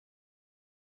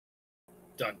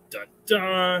Dun, dun,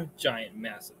 dun. Giant,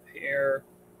 massive hair.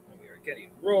 We are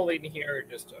getting rolling here.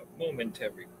 Just a moment,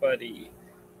 everybody,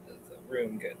 as the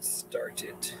room gets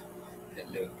started.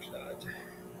 Hello, Claude.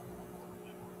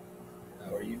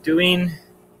 How are you doing?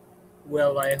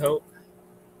 Well, I hope.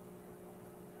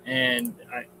 And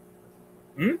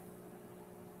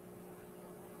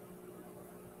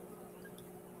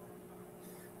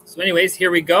So anyways, here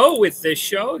we go with this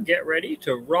show. Get ready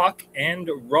to rock and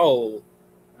roll.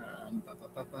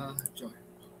 Join.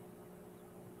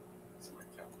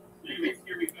 Anyways,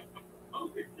 here we go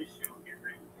with this show. Get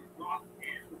ready to rock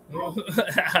and roll.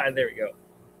 There we go.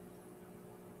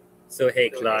 So hey,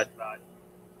 Claude,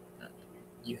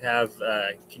 you have.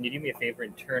 Can you do me a favor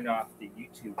and turn off the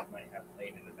YouTube you might have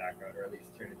playing in the background, or at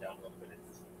least turn it down a little bit?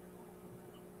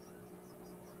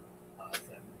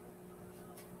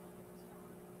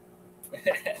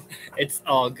 It's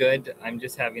all good. I'm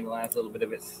just having the last little bit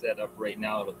of it set up right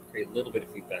now. It'll create a little bit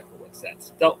of feedback, but once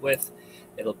that's dealt with,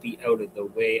 it'll be out of the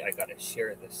way. I got to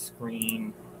share the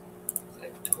screen. I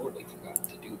totally forgot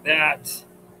to do that.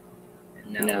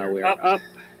 And now we're up.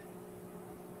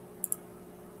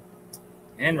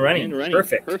 And running.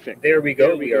 Perfect. There we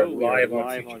go. We are live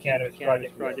on Future Cannabis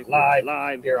Project.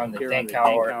 Live here on the Dank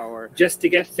Hour. Just to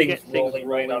get things rolling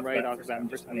right off the bat. I'm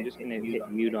just going to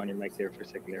hit mute on your mic there for a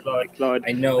second there. Claude,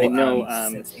 I know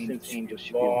since Angel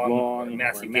should be long,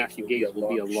 Matthew Gates will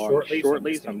be along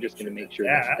shortly, so I'm just going to make sure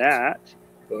that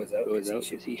goes out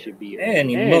because he should be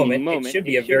any moment. It should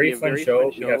be a very fun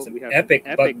show. We have some epic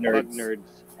bug nerds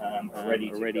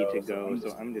ready to go.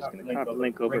 So I'm just going to copy the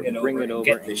link over, bring it over,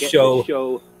 and get the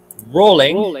show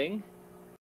rolling. Hopefully,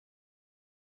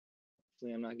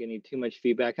 I'm not getting too much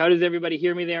feedback. How does everybody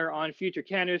hear me there on Future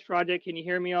Cannabis Project? Can you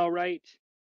hear me all right?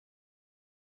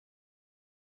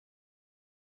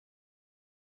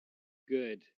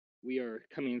 Good. We are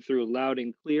coming through loud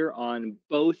and clear on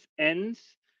both ends.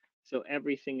 So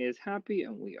everything is happy,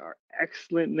 and we are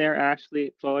excellent there,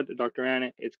 Ashley, Claude, Dr.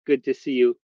 Anna. It's good to see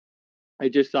you. I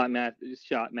just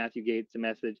shot Matthew Gates a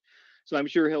message, so I'm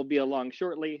sure he'll be along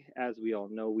shortly. As we all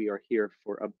know, we are here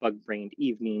for a bug-brained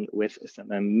evening with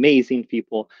some amazing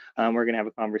people. We're going to have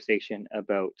a conversation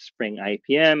about spring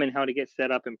IPM and how to get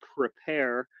set up and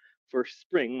prepare for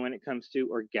spring when it comes to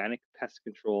organic pest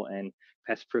control and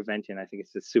pest prevention. I think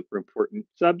it's a super important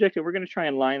subject, and we're going to try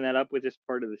and line that up with this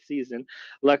part of the season.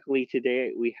 Luckily,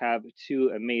 today we have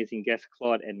two amazing guests,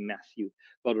 Claude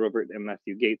Robert and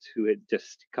Matthew Gates, who had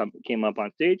just came up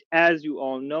on stage. As you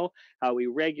all know, how we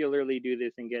regularly do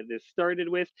this and get this started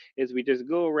with is we just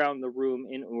go around the room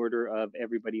in order of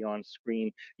everybody on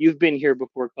screen. You've been here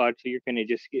before, Claude, so you're going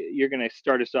to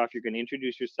start us off. You're going to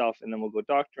introduce yourself, and then we'll go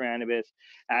Dr. Cannabis,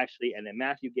 Ashley, and then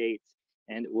Matthew Gates,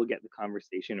 and we'll get the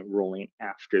conversation rolling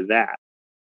after that.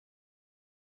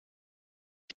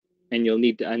 And you'll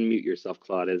need to unmute yourself,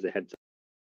 Claude, as a heads up.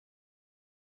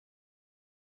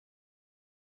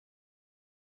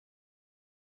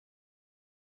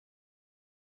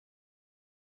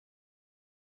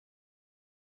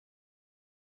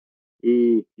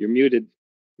 Ooh, you're muted.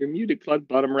 You're muted, Claude.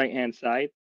 Bottom right-hand side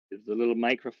is the little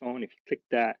microphone. If you click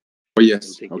that. Oh,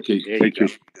 yes. Okay. Thank you.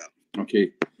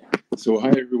 Okay. So, hi,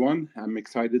 everyone. I'm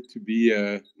excited to be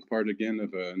part again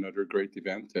of another great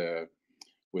event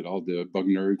with all the bug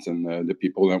nerds and the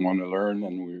people that want to learn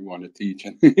and we want to teach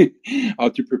and how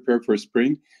to prepare for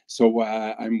spring. So,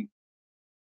 I'm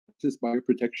just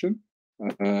bioprotection.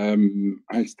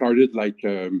 I started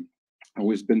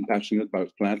always been passionate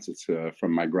about plants. It's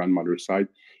from my grandmother's side.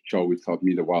 She always taught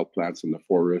me the wild plants in the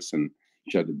forest, and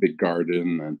she had a big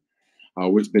garden, and I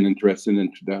always been interested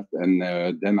into that. And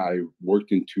then I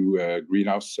worked into a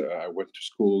greenhouse. I went to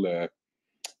school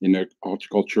in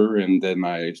horticulture, and then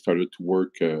I started to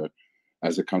work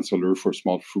as a counselor for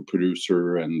small food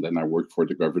producer, and then I worked for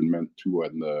the government too,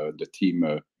 and the team,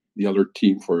 the other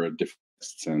team for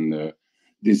pests and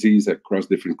disease across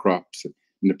different crops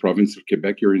in the province of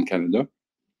Quebec here in Canada.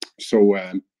 So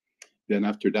then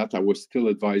after that, I was still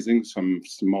advising some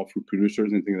small food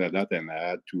producers and things like that, and I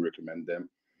had to recommend them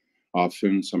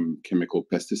often some chemical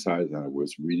pesticides. And I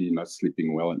was really not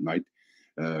sleeping well at night,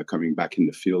 coming back in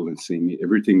the field and seeing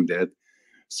everything dead.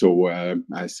 So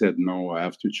I said, no, I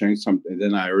have to change something. And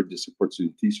then I heard this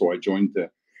opportunity, so I joined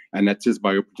Anatis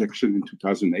Bioprotection in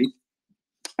 2008.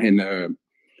 And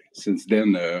since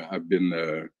then, I've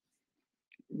been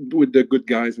with the good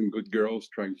guys and good girls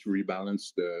trying to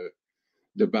rebalance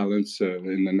the balance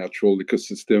in the natural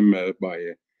ecosystem by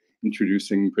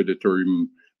introducing predatory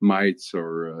mites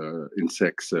or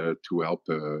insects to help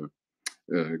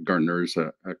gardeners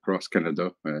across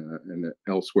Canada and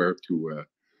elsewhere to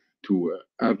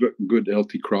have good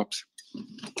healthy crops.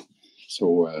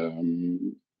 So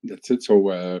that's it.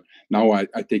 So now I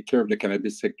take care of the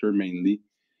cannabis sector mainly,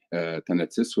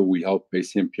 Tanatis. So we help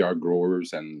ACMPR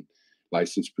growers and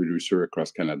licensed producer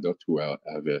across Canada to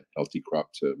have a healthy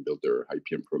crop to build their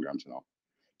IPM programs and all.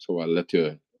 So I'll let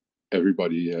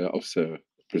everybody else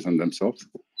present themselves.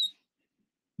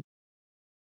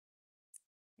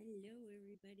 Hello,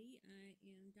 everybody. I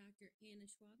am Dr. Anna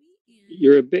Schwabi. And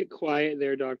you're a bit quiet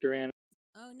there, Dr. Anna.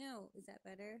 Oh no, is that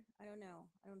better? I don't know.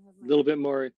 I don't have my A little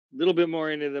bit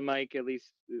more into the mic. At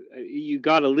least you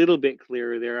got a little bit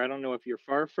clearer there. I don't know if you're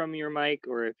far from your mic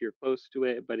or if you're close to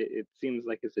it, but it seems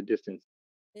like it's a distance.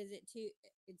 Is it too?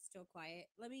 It's still quiet.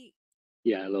 Let me.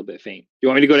 Yeah, a little bit faint. Do you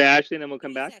want me to go to Ashley and then we'll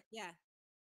come back? Yeah.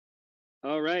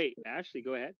 All right, Ashley,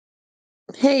 go ahead.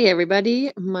 Hey,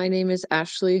 everybody. My name is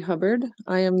Ashley Hubbard.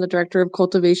 I am the Director of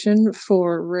Cultivation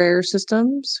for Rare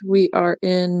Systems. We are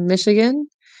in Michigan.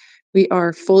 We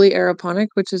are fully aeroponic,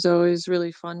 which is always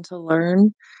really fun to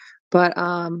learn. But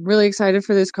really excited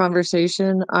for this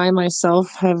conversation. I myself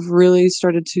have really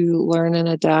started to learn and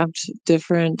adapt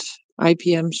different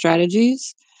IPM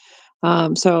strategies.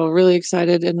 So really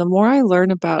excited. And the more I learn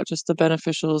about just the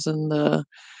beneficials and the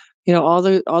all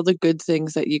the good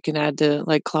things that you can add to,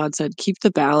 like Claude said, keep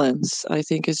the balance, I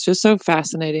think is just so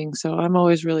fascinating. So I'm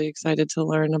always really excited to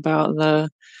learn about the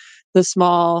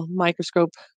small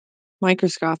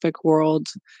microscopic world.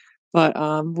 But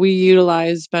we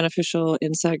utilize beneficial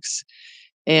insects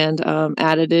and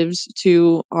additives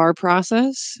to our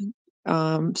process.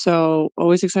 So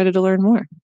always excited to learn more.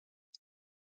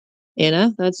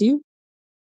 Anna, that's you.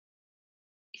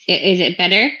 Is it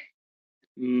better?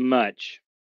 Much.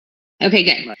 Okay,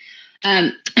 good.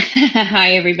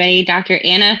 Hi, everybody. Dr.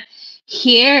 Anna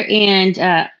here, and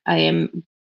I am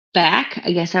back.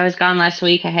 I guess I was gone last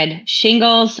week. I had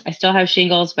shingles. I still have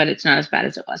shingles, but it's not as bad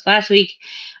as it was last week.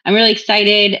 I'm really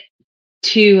excited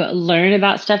to learn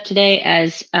about stuff today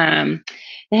as the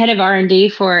head of R&D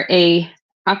for a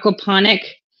aquaponic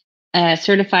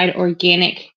certified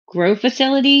organic grow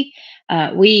facility.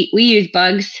 We use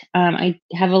bugs. I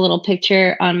have a little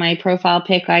picture on my profile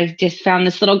pic. I just found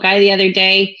this little guy the other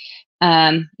day,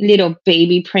 little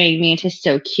baby praying mantis,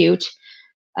 so cute.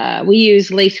 We use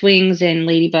lacewings and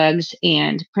ladybugs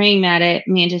and praying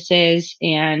mantises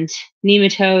and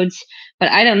nematodes,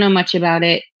 but I don't know much about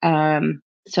it.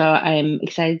 So I'm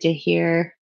excited to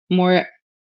hear more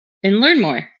and learn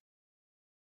more.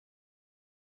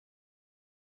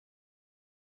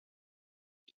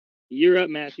 You're up,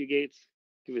 Matthew Gates.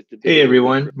 Give us the Hey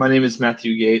everyone, my name is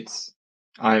Matthew Gates.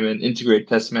 I'm an integrated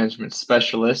pest management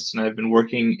specialist, and I've been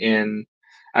working in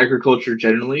agriculture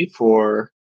generally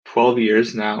for 12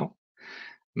 years now.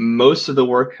 Most of the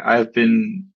work I've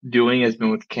been doing has been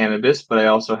with cannabis, but I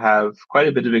also have quite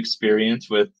a bit of experience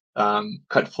with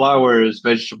cut flowers,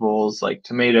 vegetables like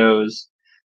tomatoes.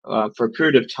 For a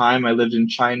period of time, I lived in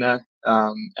China,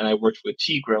 and I worked with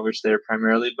tea growers there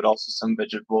primarily, but also some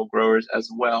vegetable growers as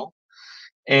well.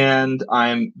 And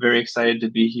I'm very excited to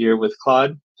be here with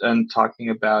Claude and talking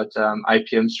about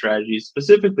IPM strategies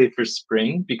specifically for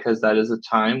spring, because that is a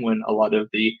time when a lot of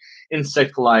the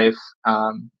insect life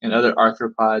and other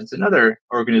arthropods and other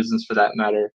organisms for that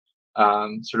matter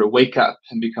sort of wake up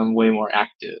and become way more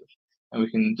active. And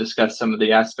we can discuss some of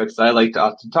the aspects that I like to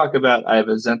often talk about. I have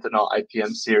a Zenthanol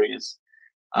IPM series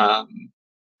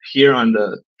here on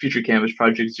the Future Cannabis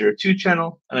Project 02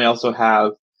 channel, and I also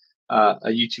have a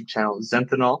YouTube channel,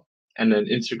 Zenthanol, and an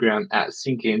Instagram at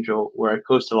SyncAngel, where I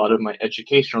post a lot of my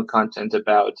educational content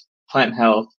about plant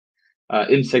health,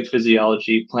 insect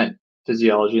physiology, plant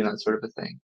physiology, and that sort of a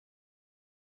thing.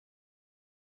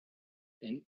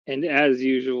 And as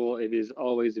usual, it is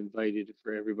always invited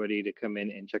for everybody to come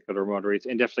in and check out our moderates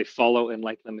and definitely follow and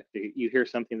like them. If you hear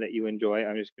something that you enjoy,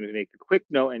 I'm just going to make a quick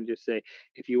note and just say,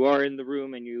 if you are in the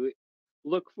room and you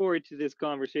look forward to this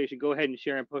conversation, go ahead and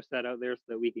share and post that out there so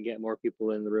that we can get more people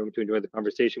in the room to enjoy the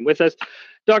conversation with us.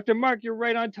 Dr. Mark, you're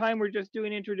right on time. We're just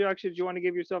doing introductions. You want to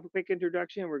give yourself a quick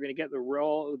introduction? We're going to get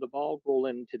the ball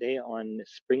rolling today on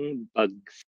spring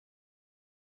bugs.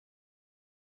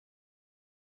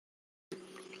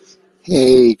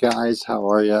 Hey guys, how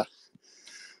are you?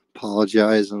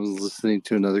 Apologize, I was listening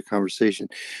to another conversation.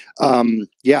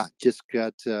 Yeah, just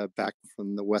got back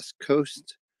from the West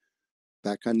Coast,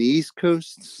 back on the East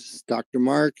Coast. It's Dr.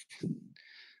 Mark,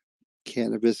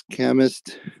 cannabis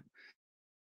chemist.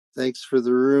 Thanks for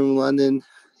the room, London.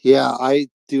 Yeah, I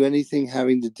do anything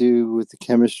having to do with the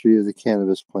chemistry of the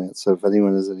cannabis plant. So if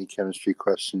anyone has any chemistry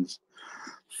questions,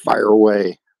 fire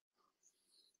away.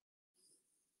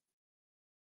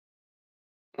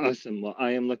 Awesome. Well,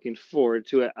 I am looking forward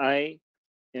to it. I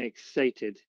am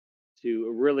excited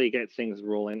to really get things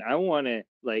rolling. I want to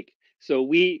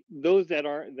those that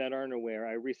aren't aware,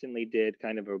 I recently did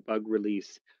kind of a bug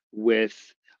release with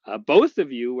both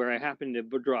of you, where I happened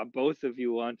to drop both of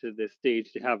you onto the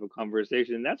stage to have a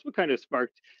conversation. And that's what kind of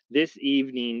sparked this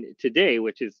evening today,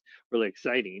 which is really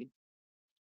exciting.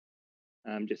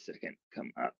 Just a second,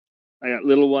 come up. I got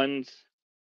little ones.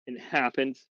 It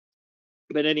happens.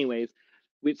 But anyways,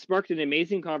 it sparked an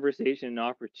amazing conversation and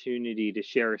opportunity to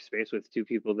share a space with two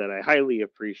people that I highly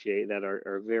appreciate, that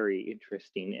are very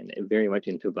interesting and very much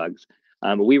into bugs.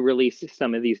 We released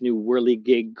some of these new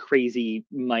whirligig crazy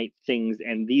mite things,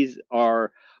 and these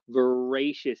are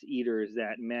voracious eaters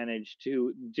that manage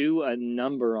to do a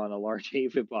number on a large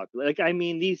aphid population. Like, I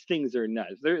mean, these things are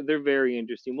nuts. They're very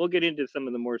interesting. We'll get into some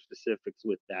of the more specifics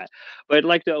with that. But I'd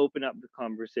like to open up the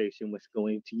conversation with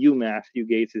going to you, Matthew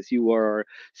Gates, as you are our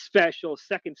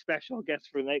second special guest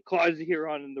for the night. Claude's here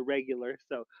on the regular,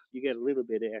 so you get a little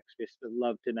bit of extra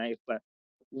love tonight. But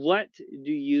what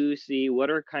do you see? What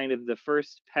are kind of the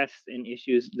first pests and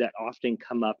issues that often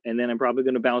come up? And then I'm probably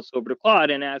going to bounce over to Claude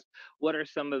and ask, what are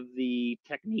some of the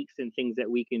techniques and things that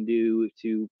we can do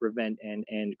to prevent and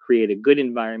create a good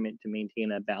environment to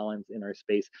maintain a balance in our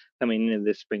space coming into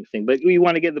this spring thing? But we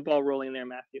want to get the ball rolling there,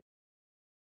 Matthew.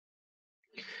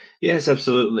 Yes,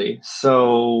 absolutely.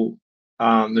 So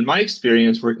in my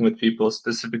experience working with people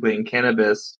specifically in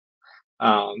cannabis,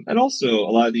 and also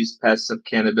a lot of these pests of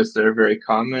cannabis that are very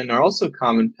common are also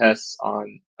common pests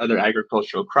on other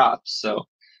agricultural crops. So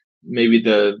maybe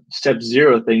the step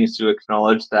zero thing is to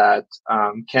acknowledge that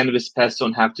cannabis pests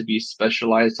don't have to be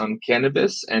specialized on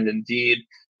cannabis. And indeed,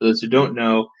 for those who don't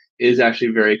know, it is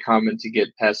actually very common to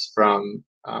get pests from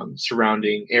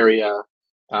surrounding area,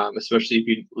 especially if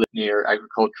you live near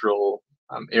agricultural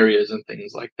areas and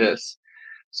things like this.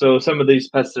 So some of these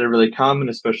pests that are really common,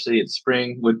 especially in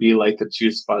spring, would be like the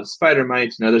two-spotted spider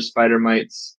mites and other spider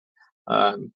mites.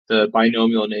 The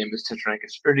binomial name is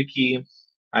Tetranchus urticae.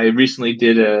 I recently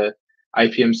did a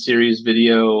IPM series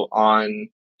video on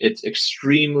its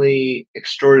extraordinarily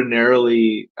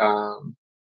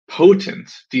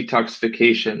potent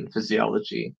detoxification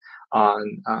physiology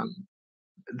on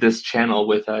this channel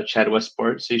with Chad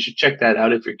Westport. So you should check that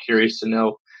out if you're curious to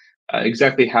know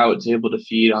exactly how it's able to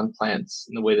feed on plants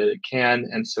in the way that it can,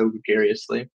 and so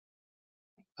gregariously.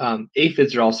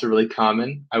 Aphids are also really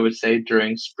common, I would say,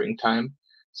 during springtime,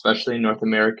 especially in North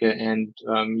America and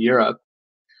Europe.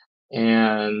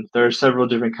 And there are several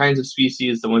different kinds of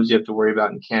species. The ones you have to worry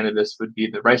about in cannabis would be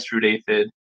the rice root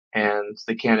aphid and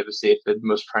the cannabis aphid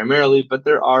most primarily, but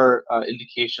there are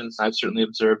indications, I've certainly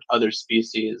observed other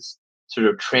species sort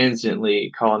of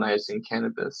transiently colonizing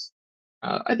cannabis.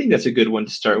 I think that's a good one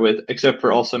to start with, except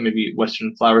for also maybe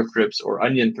Western flower thrips or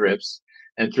onion thrips.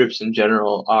 And thrips in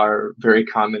general are very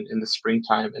common in the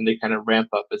springtime, and they kind of ramp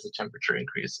up as the temperature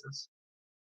increases.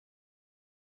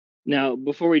 Now,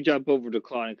 before we jump over to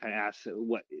Claude and kind of ask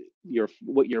what your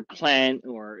plan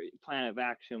of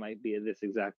action might be at this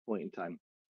exact point in time,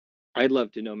 I'd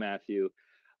love to know, Matthew,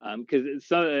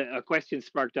 because a question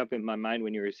sparked up in my mind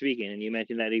when you were speaking, and you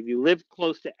mentioned that if you live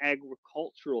close to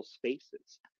agricultural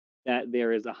spaces, that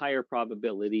there is a higher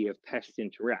probability of pest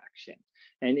interaction.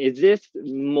 And is this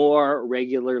more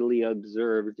regularly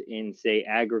observed in, say,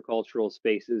 agricultural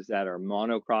spaces that are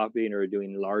monocropping or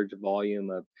doing large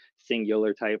volume of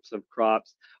singular types of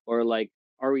crops? Or like,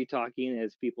 are we talking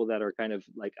as people that are kind of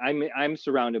like, I'm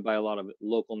surrounded by a lot of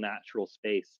local natural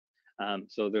space.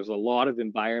 So there's a lot of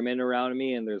environment around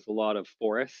me, and there's a lot of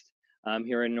forest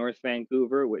here in North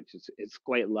Vancouver, which is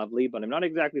quite lovely, but I'm not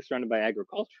exactly surrounded by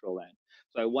agricultural land.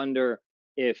 So I wonder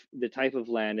if the type of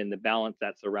land and the balance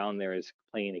that's around there is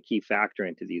playing a key factor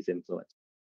into these influences.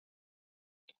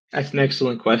 That's an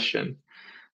excellent question.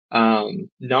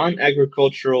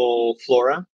 Non-agricultural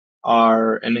flora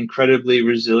are an incredibly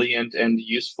resilient and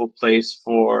useful place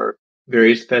for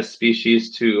various pest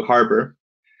species to harbor.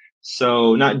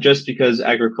 So not just because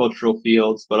agricultural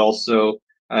fields, but also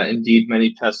indeed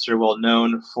many pests are well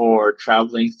known for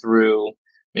traveling through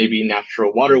maybe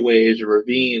natural waterways or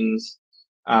ravines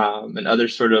and other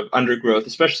sort of undergrowth,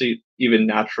 especially even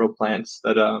natural plants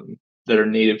that are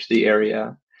native to the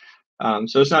area.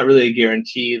 So it's not really a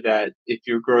guarantee that if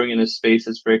you're growing in a space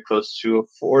that's very close to a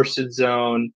forested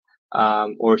zone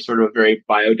or sort of a very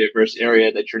biodiverse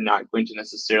area that you're not going to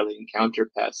necessarily encounter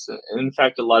pests. And in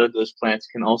fact, a lot of those plants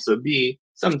can also be,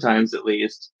 sometimes at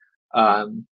least,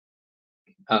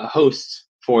 hosts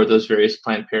for those various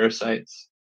plant parasites.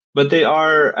 But they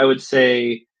are, I would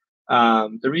say,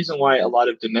 the reason why a lot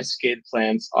of domesticated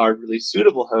plants are really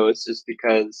suitable hosts is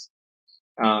because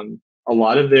a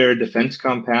lot of their defense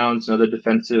compounds and other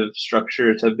defensive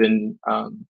structures have been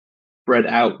spread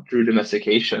out through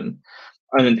domestication.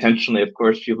 Unintentionally, of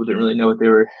course, people didn't really know what they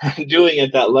were doing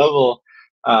at that level,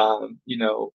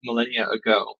 millennia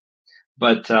ago.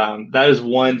 But that is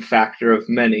one factor of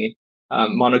many.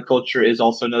 Monoculture is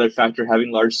also another factor,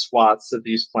 having large swaths of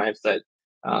these plants that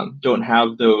don't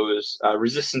have those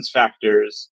resistance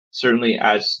factors certainly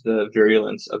adds to the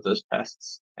virulence of those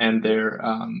pests and their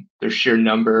sheer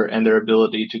number and their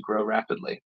ability to grow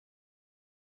rapidly.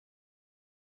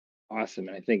 Awesome.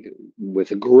 And I think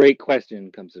with a great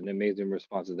question comes an amazing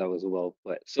response. That was well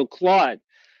put. So Claude,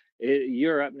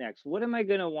 you're up next. What am I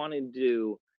going to want to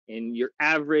do in your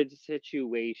average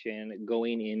situation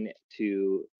going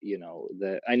into,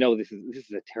 I know this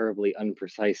is a terribly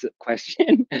unprecise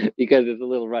question because it's a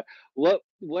little rough.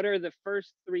 What are the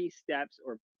first 3 steps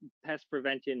or pest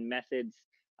prevention methods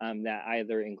that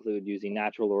either include using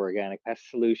natural or organic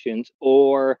pest solutions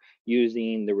or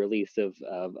using the release of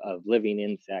living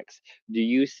insects? Do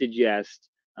you suggest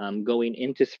going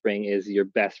into spring is your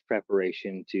best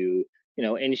preparation to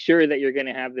ensure that you're going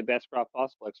to have the best crop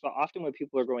possible? So often when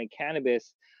people are growing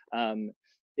cannabis,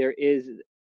 there is,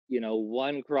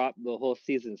 one crop the whole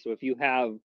season. So if you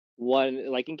have one,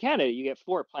 like in Canada, you get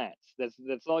 4 plants.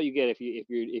 That's all you get if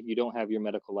you don't have your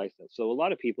medical license. So a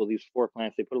lot of people, these 4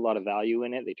 plants, they put a lot of value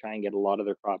in it. They try and get a lot of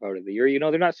their crop out of the year.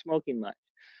 They're not smoking much.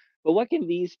 But what can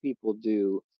these people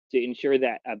do to ensure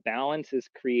that a balance is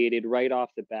created right off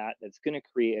the bat that's going to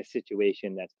create a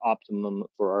situation that's optimum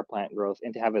for our plant growth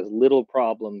and to have as little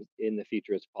problems in the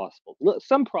future as possible?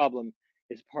 Some problem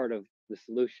is part of the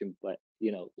solution, but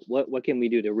what can we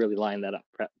do to really line that up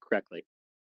correctly?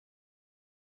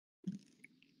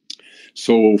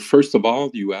 So first of all,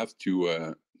 you have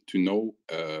to know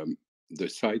the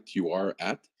site you are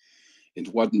at, in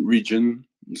what region,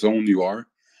 zone you are,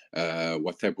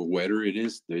 what type of weather it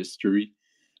is, the history,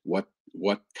 what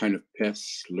kind of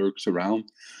pests lurks around,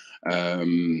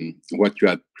 what you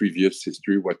had previous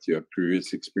history, what you have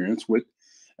previous experience with,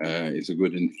 is a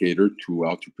good indicator to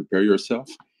how to prepare yourself.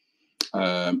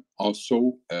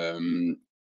 Also,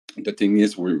 the thing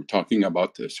is, we're talking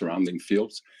about the surrounding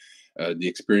fields. The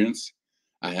experience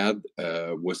I had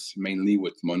was mainly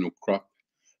with monocrop.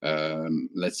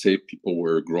 Let's say people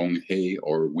were growing hay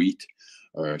or wheat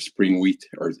or spring wheat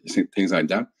or things like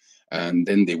that, and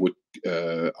then they would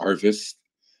harvest,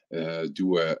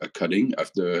 do a cutting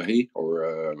of the hay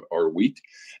or wheat,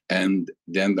 and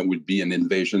then there would be an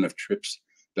invasion of trips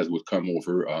that would come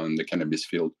over on the cannabis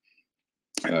field.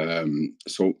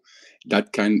 So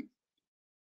that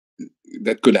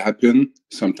could happen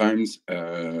sometimes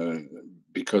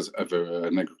because of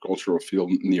an agricultural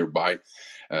field nearby.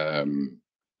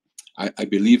 I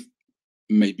believe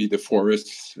maybe the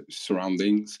forest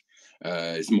surroundings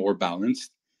is more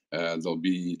balanced. There'll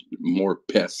be more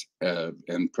pests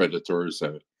and predators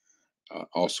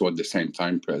also at the same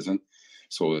time present,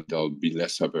 so there'll be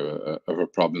less of a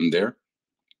problem there.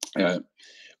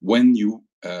 When you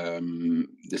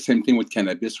the same thing with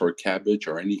cannabis or cabbage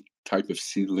or any type of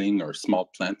seedling or small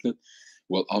plantlet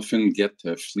will often get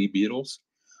flea beetles.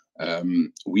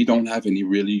 We don't have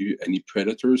any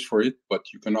predators for it,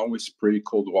 but you can always spray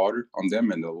cold water on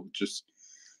them and they'll just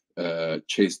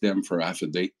chase them for half a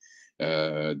day.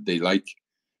 They like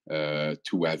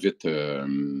to have it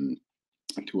to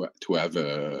have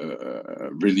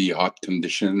really hot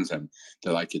conditions, and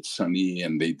they like it sunny,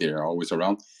 and they're always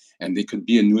around, and they could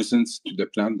be a nuisance to the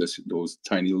plant. Those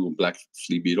tiny little black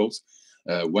flea beetles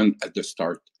when at the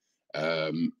start.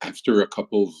 After a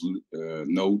couple of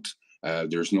nodes,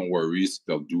 there's no worries.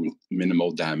 They'll do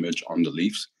minimal damage on the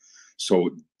leaves.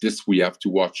 So this we have to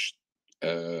watch.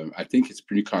 I think it's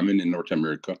pretty common in North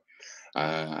America.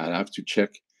 I'll have to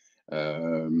check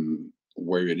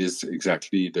where it is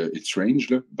exactly its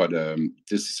range, but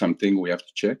this is something we have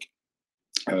to check.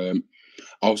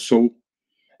 Also,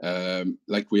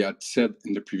 like we had said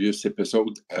in the previous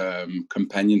episode,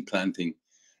 companion planting,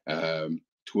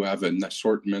 to have an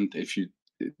assortment. If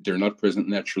they're not present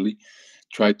naturally,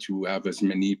 try to have as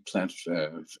many plants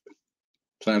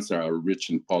that are rich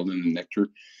in pollen and nectar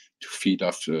to feed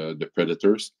off the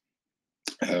predators.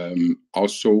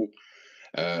 Also,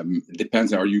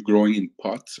 depends, are you growing in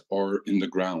pots or in the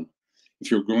ground?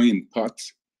 If you're growing in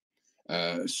pots,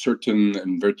 certain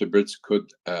invertebrates could,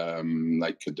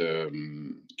 like the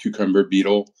cucumber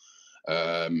beetle,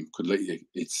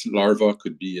 its larva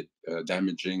could be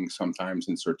damaging sometimes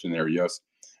in certain areas.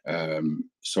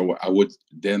 So I would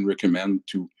then recommend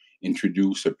to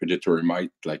introduce a predatory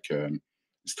mite like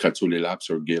Stratolelaps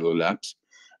or Galolaps,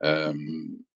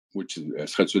 which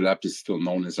Stratolelaps is still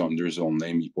known as under his own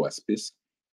name, Hypoaspis.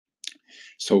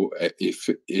 So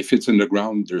if it's in the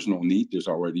ground, there's no need. There's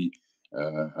already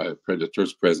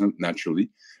predators present naturally,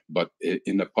 but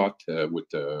in a pot with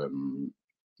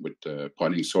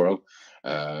potting soil,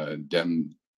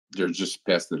 then they're just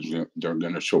pests that they're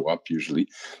going to show up usually.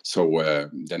 So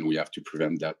then we have to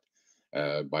prevent that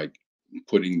by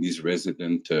putting these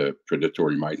resident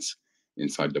predatory mites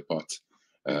inside the pots.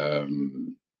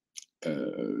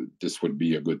 This would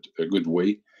be a good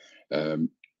way.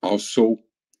 Also,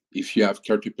 if you have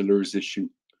caterpillars issue,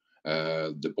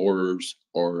 the borers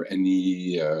or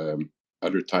any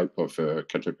other type of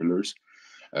caterpillars,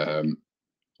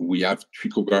 we have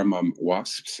trichogramma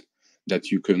wasps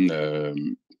that you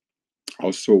can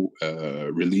also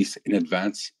release in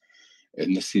advance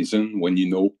in the season when you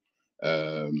know,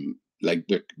 like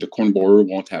the corn borer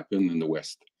won't happen in the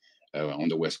west, on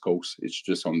the west coast. It's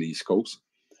just on the east coast.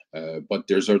 But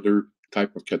there's other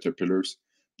type of caterpillars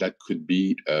that could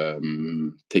be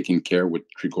taken care with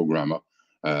trichogramma.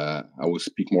 I will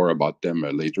speak more about them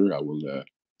later. I will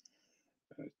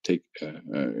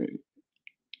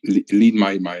lead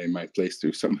my place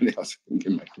to somebody else.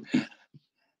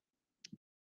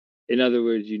 In other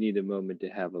words, you need a moment to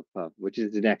have a puff, which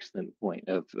is an excellent point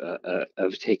of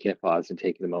taking a pause and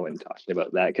taking a moment and talking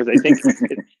about that, because I think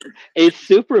it's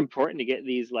super important to get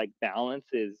these like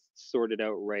balances sorted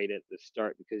out right at the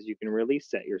start, because you can really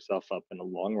set yourself up in the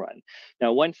long run.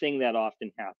 Now, one thing that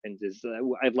often happens is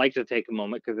I'd like to take a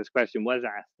moment, because this question was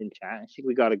asked in chat. I think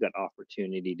we got a good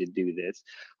opportunity to do this.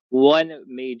 One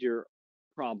major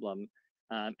problem.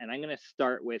 And I'm going to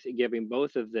start with giving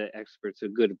both of the experts a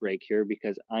good break here,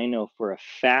 because I know for a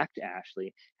fact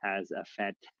Ashley has a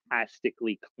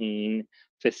fantastically clean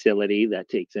facility that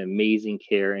takes amazing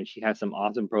care, and she has some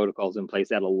awesome protocols in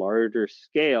place at a larger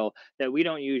scale that we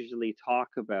don't usually talk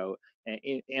about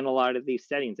in a lot of these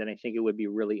settings. And I think it would be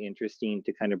really interesting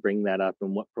to kind of bring that up,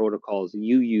 and what protocols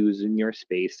you use in your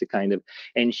space to kind of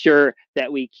ensure that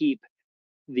we keep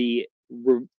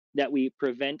that we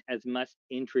prevent as much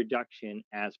introduction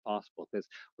as possible, because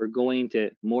we're going to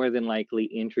more than likely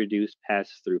introduce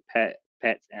pests through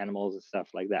pets, animals, and stuff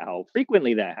like that. How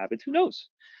frequently that happens, who knows?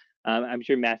 I'm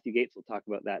sure Matthew Gates will talk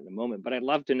about that in a moment, but I'd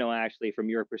love to know, Ashley, from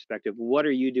your perspective, what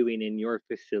are you doing in your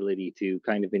facility to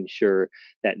kind of ensure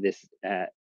that this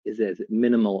is as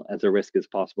minimal as a risk as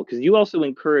possible? Because you also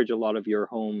encourage a lot of your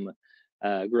home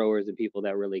growers and people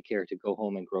that really care to go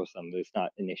home and grow some. It's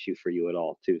not an issue for you at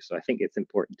all, too. So I think it's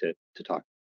important to talk.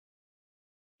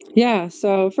 Yeah,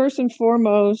 so first and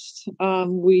foremost,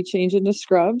 we change into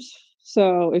scrubs.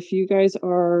 So if you guys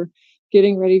are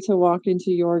getting ready to walk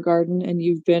into your garden and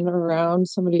you've been around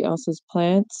somebody else's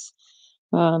plants,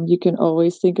 you can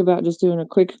always think about just doing a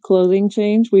quick clothing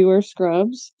change. We wear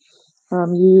scrubs.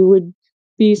 You would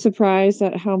be surprised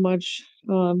at how much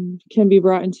can be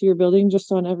brought into your building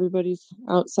just on everybody's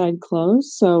outside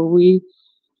clothes. So we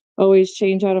always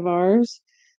change out of ours,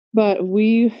 but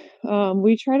we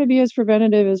try to be as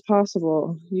preventative as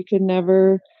possible. You can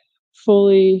never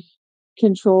fully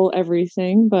control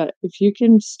everything, but if you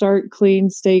can start clean,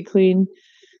 stay clean,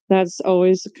 that's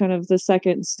always kind of the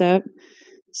second step.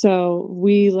 So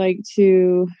we like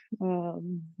to,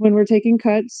 when we're taking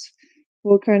cuts,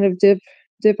 we'll kind of dip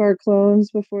our clones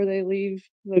before they leave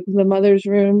the mother's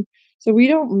room. So we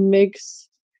don't mix,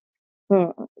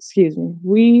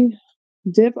 we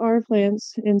dip our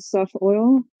plants in stuff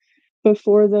oil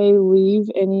before they leave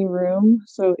any room.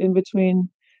 So in between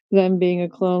them being a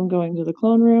clone going to the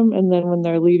clone room, and then when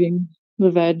they're leaving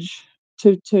the veg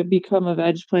to become a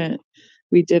veg plant,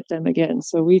 we dip them again.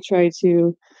 So we try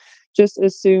to just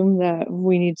assume that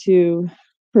we need to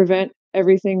prevent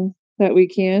everything that we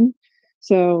can.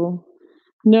 So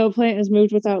no plant is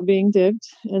moved without being dipped.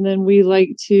 And then we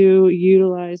like to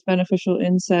utilize beneficial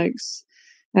insects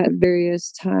at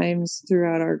various times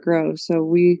throughout our grow. So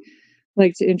we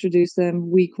like to introduce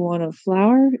them week 1 of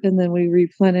flower, and then we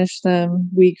replenish them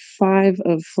week 5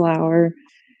 of flower.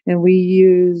 And we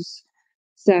use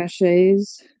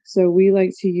sachets. So we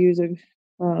like to use a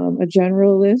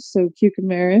generalist, so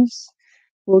cucumaris.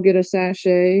 We'll get a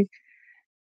sachet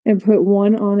and put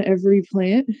 1 on every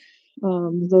plant.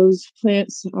 Those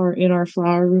plants are in our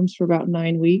flower rooms for about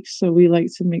 9 weeks, so we like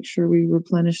to make sure we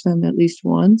replenish them at least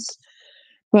once.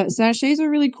 But sachets are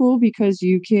really cool because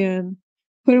you can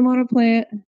put them on a plant.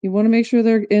 You want to make sure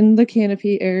they're in the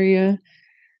canopy area,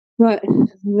 but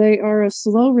they are a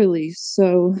slow release.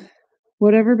 So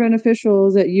whatever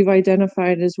beneficial that you've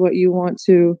identified is what you want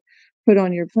to put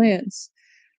on your plants.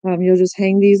 You'll just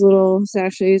hang these little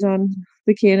sachets on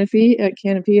the canopy at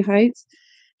canopy height,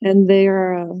 and they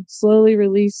are slowly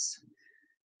release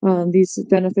these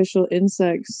beneficial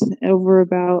insects over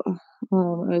about,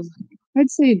 I'd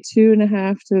say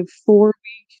 2.5 to 4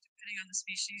 weeks, depending on the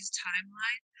species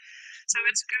timeline. So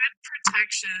it's good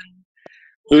protection.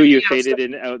 Ooh, you faded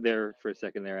in out there for a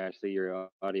second there, Ashley. Your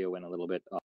audio went a little bit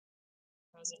off.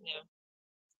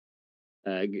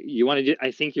 You want to?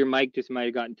 I think your mic just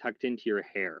might have gotten tucked into your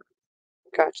hair.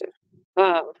 Gotcha.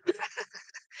 So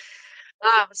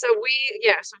we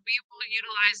will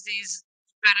utilize these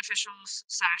beneficial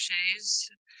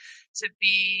sachets to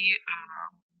be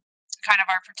kind of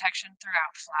our protection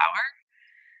throughout flower.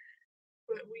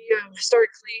 But we start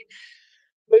clean,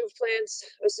 move plants,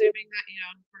 assuming that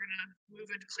we're gonna move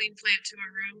a clean plant to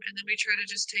a room, and then we try to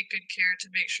just take good care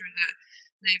to make sure that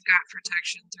they've got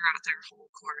protection throughout their whole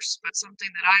course. But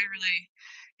something that I really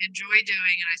enjoy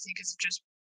doing, and I think has just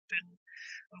been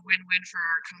a win-win for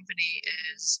our company,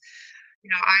 is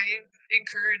I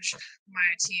encourage my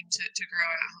team to grow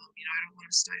at home. I don't want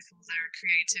to stifle their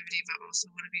creativity, but also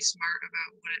want to be smart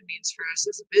about what it means for us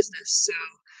as a business. So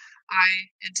I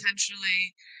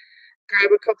intentionally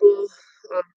grab a couple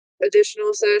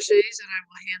additional sachets and I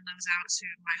will hand those out to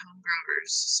my home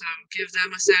growers. So give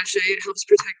them a sachet. It helps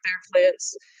protect their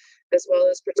plants as well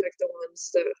as protect the ones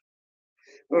that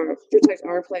protect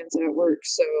our plants at work.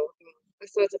 So I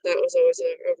thought that was always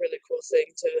a really cool thing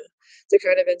to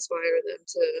kind of inspire them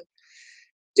to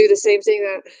do the same thing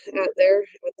at their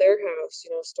house.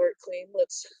 Start clean.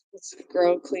 Let's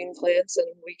grow clean plants, and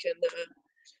we can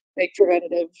take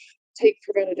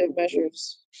preventative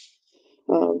measures.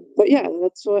 But yeah,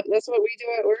 that's what we do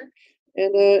at work,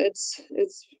 and it's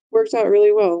worked out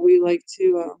really well. We like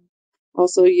to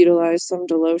also utilize some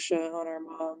Delosha on our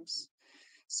moms.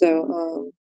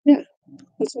 So yeah,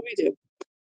 that's what we do.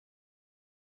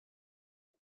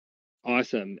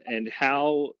 Awesome. And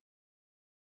how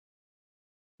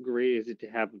great is it to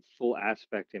have a full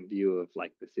aspect and view of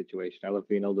like the situation? I love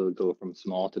being able to go from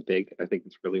small to big. I think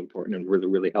it's really important and really,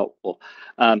 really helpful.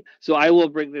 So I will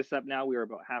bring this up now. We are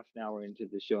about half an hour into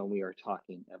the show, and we are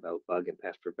talking about bug and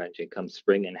pest prevention come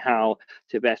spring and how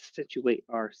to best situate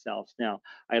ourselves. Now,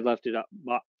 I'd love to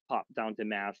pop down to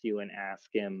Matthew and ask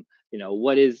him,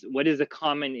 what is a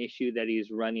common issue that he's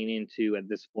running into at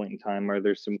this point in time? Are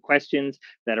there some questions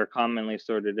that are commonly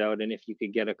sorted out? And if you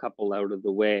could get a couple out of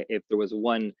the way, if there was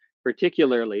one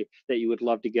particularly that you would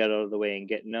love to get out of the way and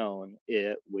get known,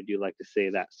 would you like to say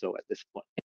that so at this point?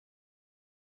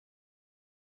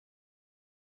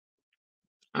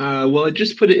 Well, I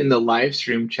just put it in the live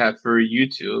stream chat for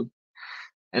YouTube,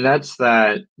 and that's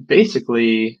that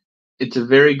basically it's a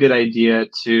very good idea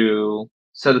to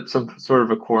set up some sort of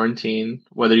a quarantine,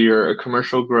 whether you're a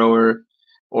commercial grower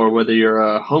or whether you're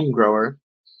a home grower.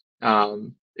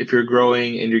 If you're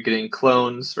growing and you're getting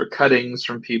clones or cuttings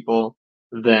from people,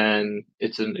 then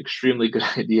it's an extremely good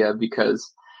idea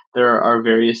because there are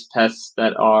various pests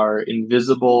that are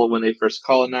invisible when they first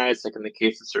colonize, like in the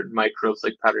case of certain microbes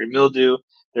like powdery mildew.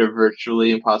 They're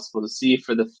virtually impossible to see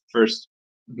for the first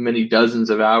many dozens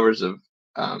of hours of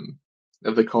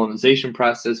the colonization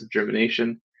process of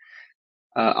germination.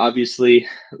 Obviously,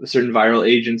 certain viral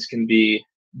agents can be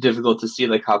difficult to see,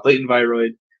 like hop latent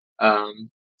viroid,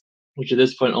 which at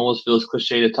this point almost feels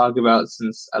cliche to talk about,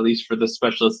 since at least for the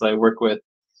specialists that I work with,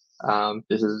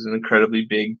 this is an incredibly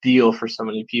big deal for so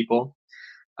many people.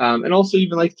 And also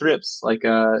even like thrips, like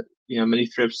many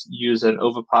thrips use an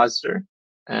ovipositor,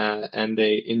 and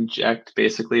they inject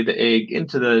basically the egg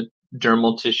into the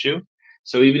dermal tissue.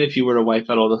 So even if you were to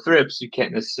wipe out all the thrips, you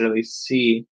can't necessarily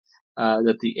see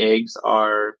that the eggs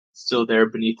are still there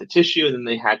beneath the tissue, and then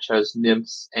they hatch as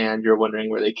nymphs, and you're wondering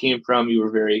where they came from. You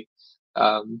were very,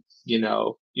 you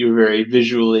were very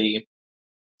visually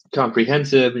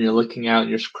comprehensive, and you're looking out and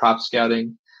you're crop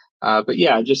scouting. But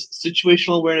yeah, just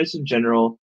situational awareness in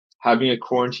general, having a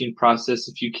quarantine process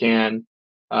if you can,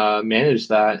 manage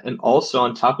that. And also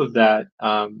on top of that,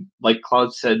 like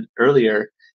Claude said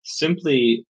earlier,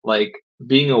 simply like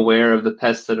being aware of the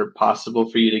pests that are possible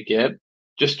for you to get,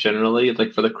 just generally,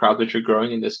 like for the crop that you're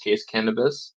growing, in this case,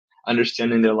 cannabis,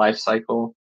 understanding their life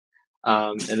cycle,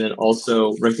 and then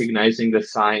also recognizing the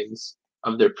signs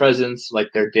of their presence,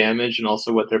 like their damage, and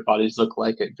also what their bodies look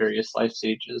like at various life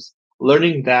stages.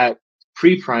 Learning that,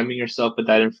 pre-priming yourself with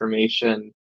that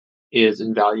information is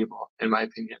invaluable, in my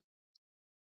opinion.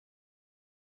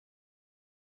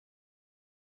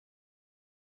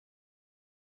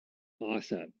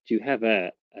 Awesome. Do you have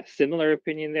a similar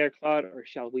opinion there, Claude, or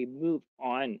shall we move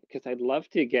on? Because I'd love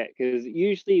to because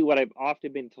usually what I've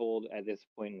often been told at this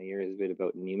point in the year has been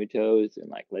about nematodes and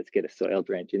like, let's get a soil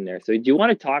drench in there. So do you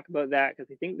want to talk about that?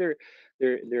 Because I think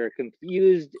they're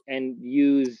confused and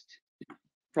used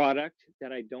product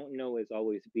that I don't know is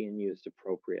always being used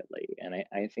appropriately. And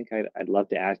I think I'd love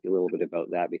to ask you a little bit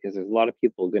about that, because there's a lot of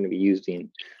people going to be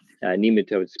using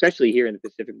nematodes, especially here in the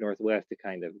Pacific Northwest, to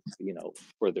kind of,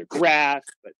 for their grass,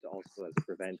 but also as a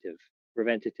preventative.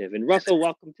 And Russell,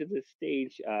 welcome to the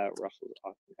stage. Russell's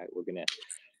awesome guy. We're going to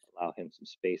allow him some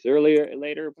space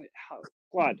later. But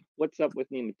Claude, what's up with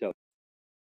nematodes?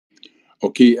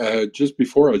 Okay, just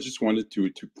before, I just wanted to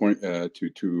point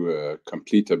to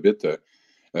complete a bit.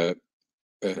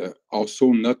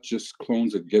 Also, not just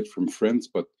clones that get from friends,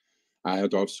 but I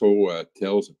had also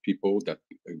tales of people that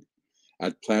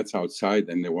had plants outside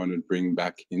and they wanted to bring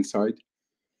back inside.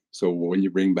 So when you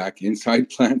bring back inside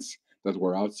plants that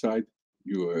were outside,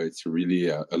 it's really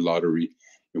a lottery.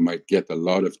 You might get a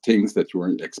lot of things that you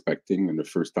weren't expecting in the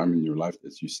first time in your life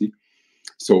that you see.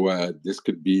 So this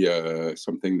could be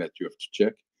something that you have to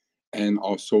check. And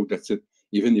also, that's it.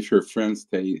 Even if your friends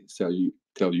tell you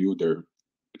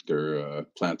their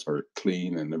plants are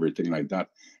clean and everything like that,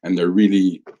 and they're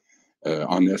really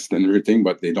honest and everything,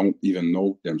 but they don't even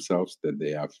know themselves that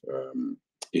they have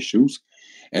issues.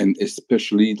 And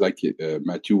especially, like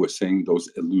Matthew was saying, those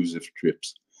elusive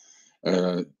trips.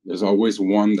 There's always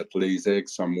one that lays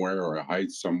eggs somewhere or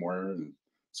hides somewhere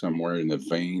in a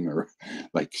vein, or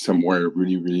like somewhere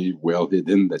really, really well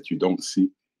hidden that you don't see.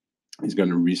 He's going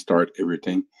to restart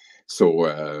everything.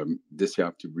 So this you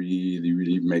have to really,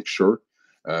 really make sure.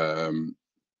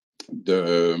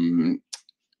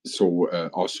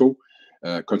 Also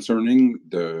concerning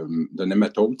the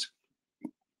nematodes,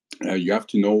 you have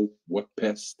to know what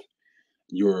pest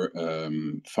you're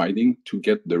fighting to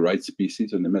get the right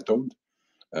species of nematode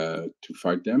to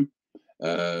fight them.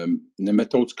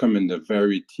 Nematodes come in the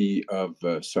variety of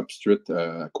substrate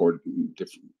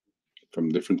from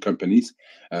different companies.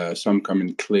 Some come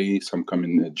in clay, some come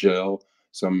in gel,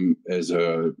 some as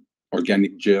a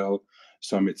organic gel,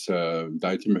 some it's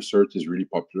diatomaceate is really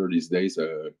popular these days,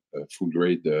 food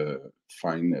grade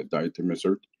fine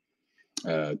diatomaceate.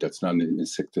 That's not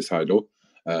insecticidal.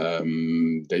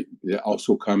 They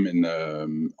also come in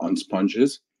on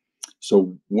sponges.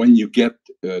 So when you get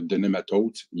the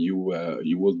nematodes, you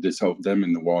will dissolve them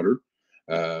in the water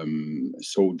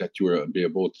so that you will be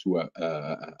able to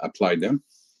apply them.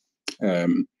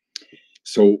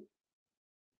 So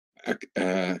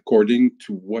according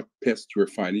to what pest you're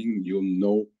fighting, you'll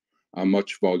know how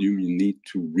much volume you need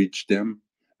to reach them.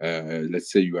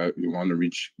 Let's say you want to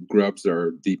reach grubs that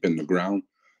are deep in the ground,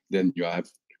 then you have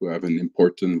to have an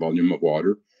important volume of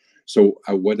water. So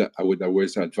what I would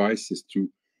always advise is to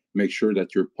make sure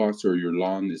that your pots or your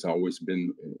lawn has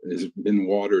been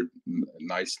watered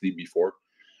nicely before,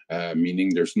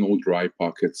 meaning there's no dry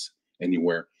pockets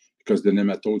anywhere, because the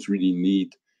nematodes really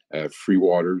need free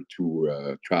water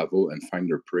to travel and find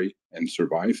their prey and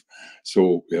survive.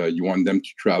 So you want them to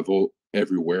travel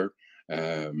everywhere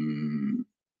as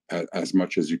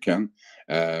much as you can.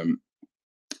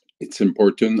 It's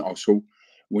important also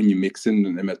when you mix in the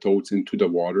nematodes into the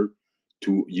water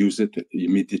to use it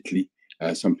immediately.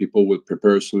 Some people will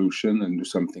prepare a solution and do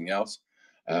something else.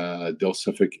 They'll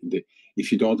suffocate.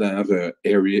 If you don't have a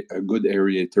good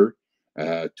aerator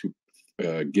to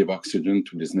give oxygen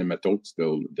to these nematodes,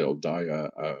 they'll die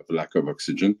of lack of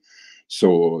oxygen.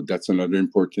 So that's another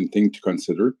important thing to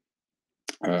consider.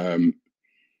 That's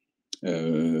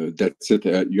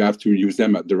it. You have to use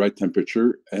them at the right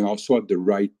temperature and also at the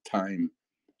right time.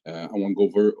 I won't go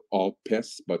over all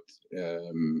pests, but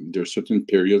there are certain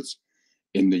periods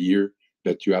in the year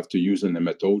that you have to use the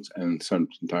nematodes, and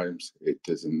sometimes it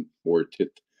isn't worth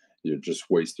it. You just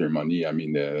waste their money. I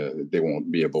mean, they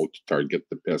won't be able to target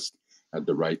the pest at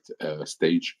the right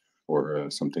stage or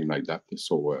something like that.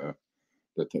 So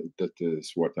that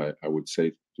is what I would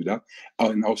say to that.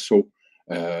 And also,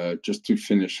 just to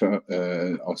finish up,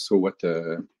 also what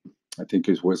I think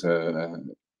it was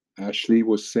Ashley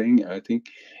was saying, I think,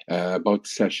 about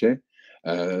sachet.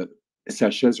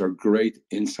 Sachets are great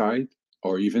inside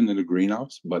or even in the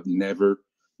greenhouse, but never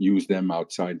use them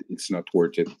outside. It's not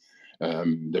worth it.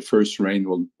 The first rain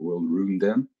will ruin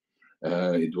them.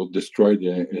 It will destroy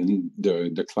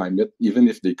the climate, even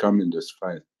if they come in this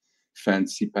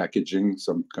fancy packaging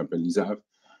some companies have.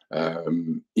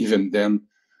 Even then,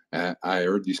 I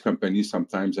heard these companies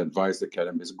sometimes advise the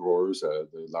cannabis growers,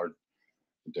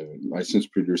 the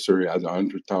licensed producer had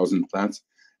 100,000 plants,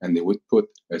 and they would put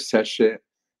a sachet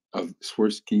of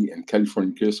Swirsky and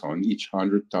Californicus on each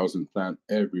 100,000 plant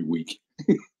every week.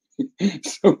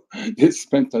 So they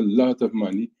spent a lot of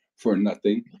money for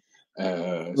nothing.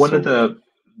 Yes.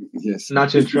 Not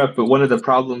to interrupt, but one of the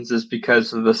problems is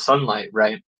because of the sunlight,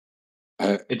 right?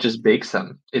 It just bakes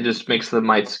them. It just makes the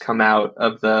mites come out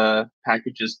of the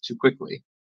packages too quickly.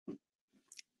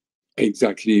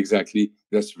 Exactly.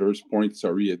 That's the first point.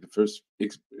 Sorry, the first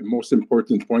most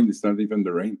important point is not even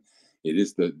the rain. It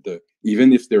is the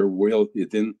even if they're well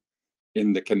hidden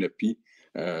in the canopy,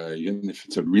 even if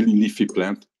it's a really leafy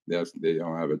plant, they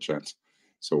don't have a chance.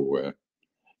 So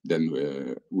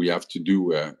then we have to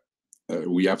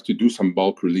do some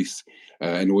bulk release.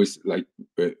 Anyways, like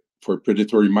for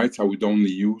predatory mites, I would only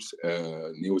use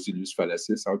Neosilius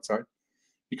fallacis outside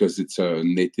because it's a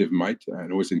native mite. I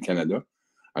know it's in Canada.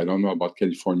 I don't know about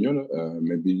California.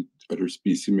 Maybe other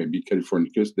species, maybe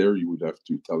Californicus. There, you would have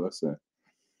to tell us.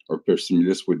 Or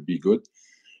Persimilis would be good,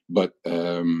 but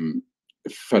Neosilius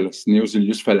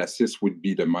fallacis would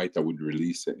be the mite I would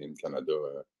release in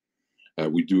Canada.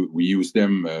 We use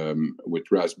them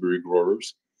with raspberry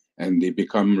growers, and they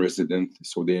become resident.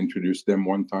 So they introduce them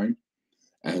one time,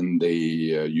 and they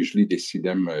usually they see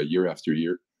them year after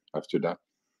year after that.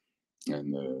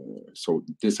 And so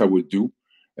this I would do.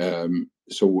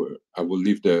 So I will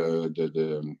leave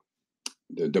the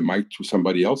mic to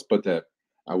somebody else, but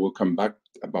I will come back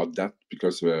about that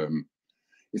because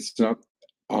it's not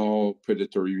all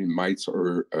predatory mites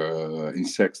or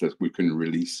insects that we can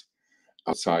release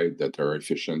outside that are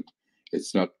efficient.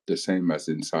 It's not the same as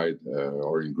inside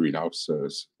or in greenhouse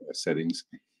settings.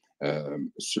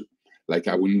 So, like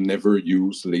I would never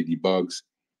use ladybugs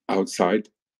outside.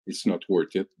 It's not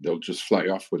worth it. They'll just fly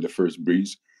off with the first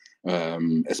breeze,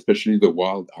 especially the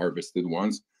wild harvested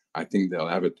ones. I think they'll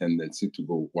have a tendency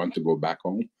to want to go back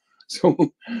home. So,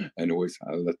 anyways,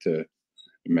 I'll let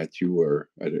Matthew or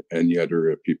any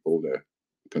other people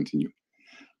continue.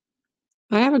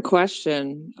 I have a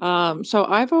question. So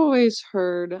I've always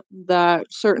heard that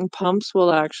certain pumps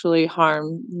will actually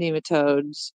harm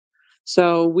nematodes.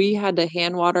 So we had to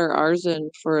hand water ours in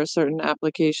for a certain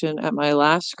application at my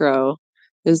last grow.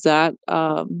 Is that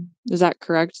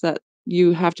correct that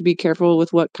you have to be careful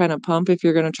with what kind of pump if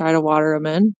you're going to try to water them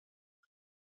in?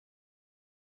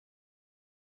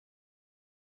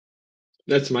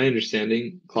 That's my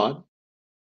understanding, Claude.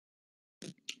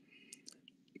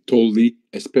 Totally,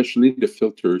 especially the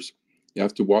filters. You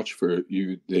have to watch for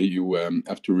you. You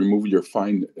have to remove your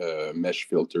fine mesh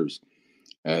filters.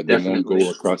 They won't go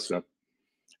across that.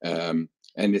 And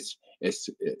it's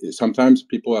sometimes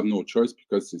people have no choice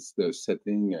because it's the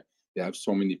setting. They have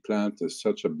so many plants,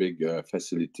 such a big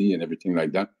facility, and everything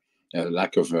like that.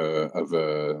 Lack of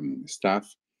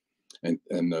staff and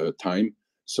time,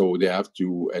 so they have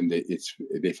to, and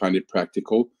they find it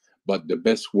practical. But the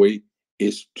best way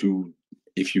is to,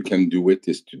 if you can do it,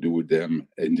 is to do them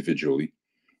individually.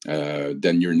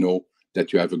 Then you know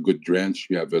that you have a good drench,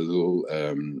 you have a little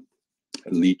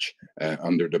leach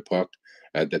under the pot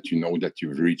that you know that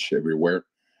you've reached everywhere.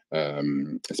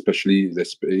 Especially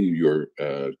let's say you're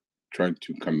trying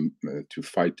to come to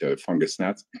fight fungus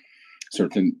gnats.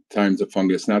 Certain times the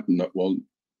fungus gnat will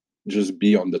just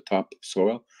be on the top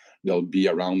soil. They'll be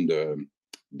around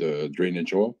the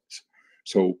drainage walls.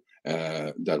 So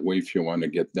that way, if you want to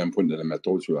get them for the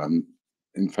nematodes, you have,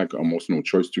 in fact, almost no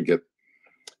choice to get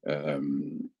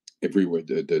everywhere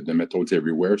the nematodes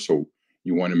everywhere. So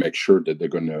you want to make sure that they're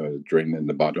going to drain in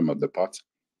the bottom of the pots.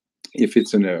 If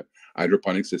it's in a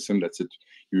hydroponic system, that's it.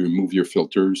 You remove your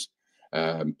filters.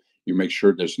 You make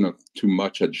sure there's not too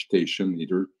much agitation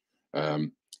either,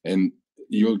 and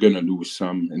you're gonna lose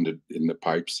some in the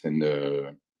pipes and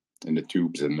the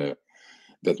tubes, and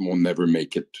that will never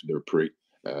make it to their prey.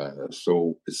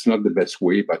 So it's not the best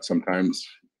way, but sometimes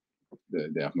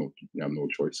they have no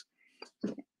choice.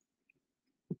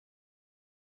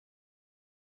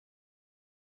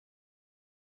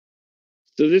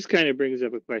 So this kind of brings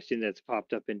up a question that's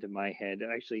popped up into my head.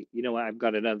 Actually, you know what? I've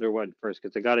got another one first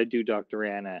because I got to do Dr.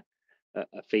 Anna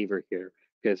a favor here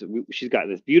because she's got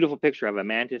this beautiful picture of a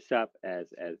mantis up as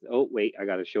oh wait, I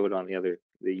got to show it on the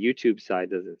YouTube side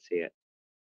doesn't see it,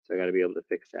 so I got to be able to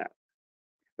fix that.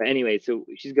 But anyway, so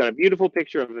she's got a beautiful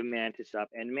picture of a mantis up,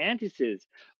 and mantises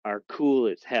are cool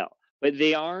as hell, but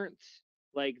they aren't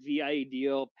like the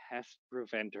ideal pest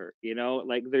preventer. You know,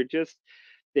 like they're just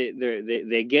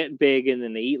they get big and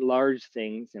then they eat large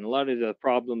things, and a lot of the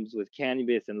problems with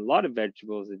cannabis and a lot of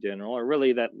vegetables in general are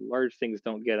really that large things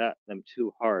don't get at them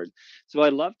too hard. So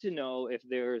I'd love to know if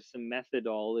there's some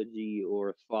methodology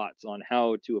or thoughts on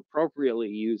how to appropriately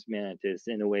use mantis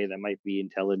in a way that might be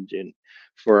intelligent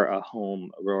for a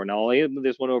home grower. Now I'll leave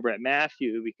this one over at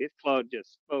Matthew because Claude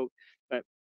just spoke, but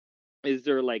is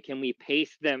there like, can we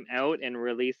pace them out and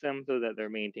release them so that they're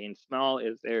maintained small?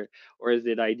 Is there, or is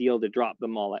it ideal to drop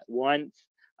them all at once?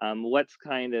 What's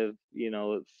kind of,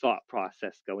 thought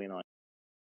process going on?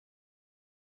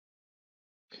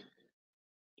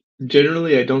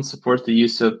 Generally, I don't support the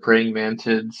use of praying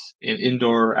mantids in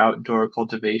indoor or outdoor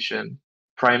cultivation,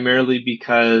 primarily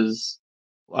because,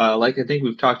 like I think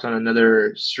we've talked on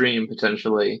another stream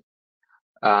potentially,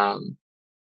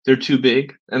 they're too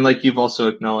big, and like you've also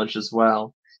acknowledged as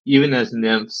well, even as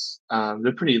nymphs,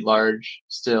 they're pretty large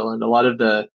still, and a lot of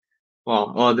the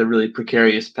really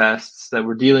precarious pests that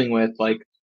we're dealing with, like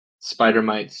spider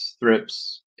mites,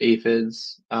 thrips,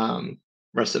 aphids,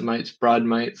 russet mites, broad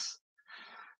mites,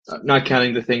 not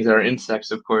counting the things that are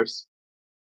insects, of course.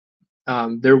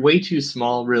 They're way too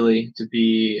small, really, to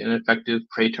be an effective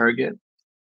prey target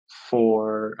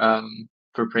for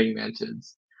praying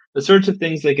mantids. The sorts of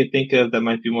things I could think of that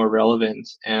might be more relevant,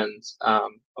 and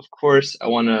of course, I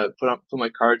want to put my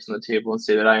cards on the table and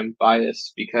say that I am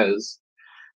biased because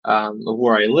of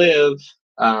where I live.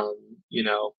 You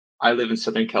know, I live in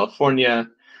Southern California.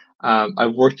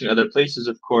 I've worked in other places,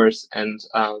 of course, and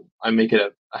I make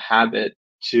it a habit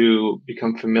to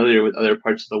become familiar with other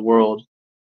parts of the world,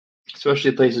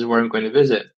 especially places where I'm going to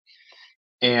visit.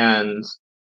 And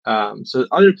so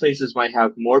other places might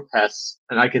have more pests,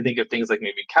 and I can think of things like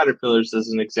maybe caterpillars as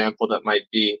an example that might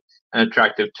be an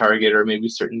attractive target, or maybe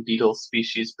certain beetle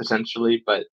species potentially.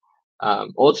 But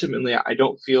ultimately, I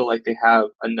don't feel like they have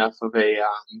enough of a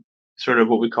sort of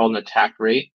what we call an attack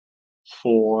rate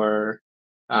for,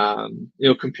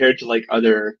 compared to like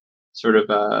other sort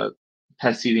of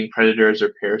pest-eating predators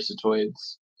or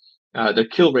parasitoids. The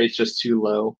kill rate's just too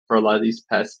low for a lot of these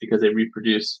pests because they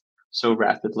reproduce so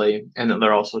rapidly, and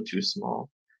they're also too small,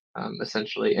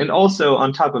 essentially. And also,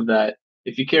 on top of that,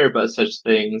 if you care about such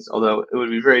things, although it would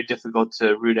be very difficult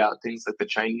to root out things like the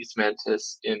Chinese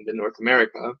mantis in the North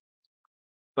America,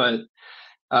 but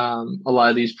a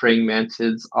lot of these praying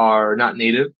mantids are not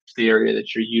native to the area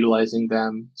that you're utilizing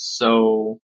them.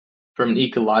 So, from an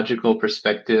ecological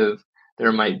perspective,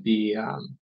 there might be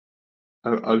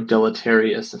a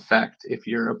deleterious effect if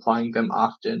you're applying them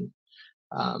often,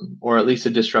 or at least a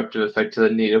disruptive effect to the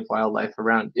native wildlife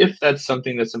around, if that's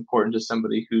something that's important to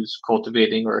somebody who's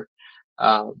cultivating or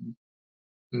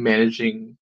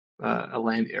managing a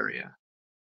land area.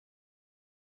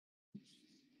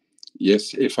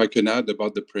 Yes, if I can add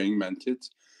about the praying mantids,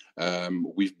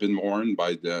 we've been warned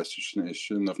by the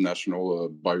Association of National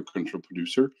Biocontrol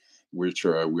Producer, which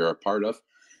we are a part of,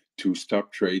 to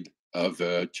stop trade of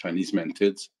Chinese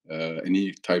mantids,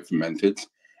 any type of mantids,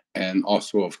 and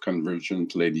also of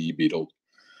convergent lady beetle,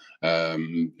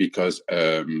 because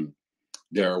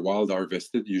they are wild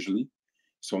harvested usually,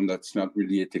 so that's not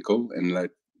really ethical. And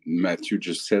like Matthew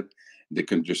just said, they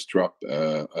can disrupt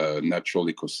natural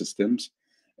ecosystems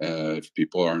if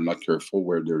people are not careful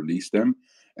where they release them.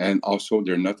 And also,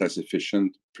 they're not as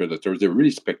efficient predators. They're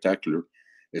really spectacular.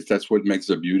 That's what makes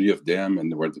the beauty of them,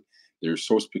 and they're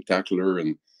so spectacular.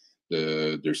 And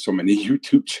there's so many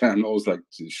YouTube channels like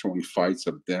showing fights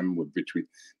of them between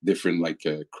different like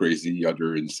crazy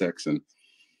other insects, and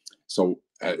so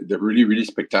they're really really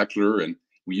spectacular. And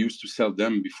we used to sell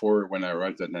them before when I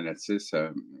arrived at Nanetsis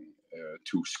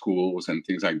to schools and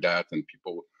things like that, and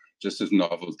people just as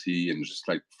novelty and just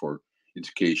like for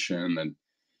education.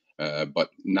 And but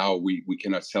now we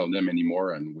cannot sell them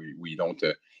anymore, and we don't.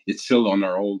 It's still on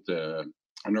our old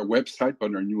on our website,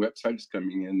 but our new website is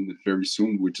coming in very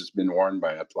soon, which has been warned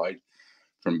by Applied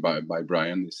by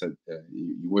Brian. He said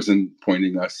he wasn't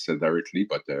pointing us directly,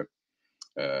 but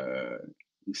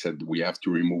he said we have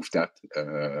to remove that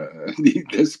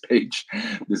this page,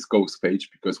 this ghost page,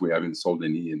 because we haven't sold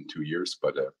any in 2 years.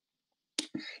 But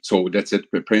so that's it.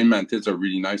 Praying mantids are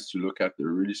really nice to look at. They're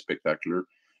really spectacular,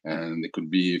 and they could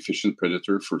be efficient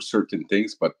predator for certain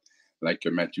things. But like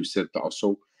Matthew said,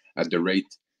 also at the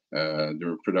rate, the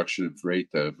reproduction rate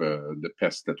of the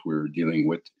pest that we're dealing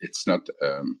with, it's not.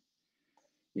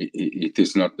 It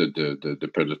is not the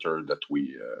predator that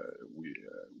we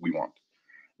want.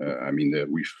 I mean,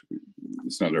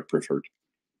 it's not our preferred.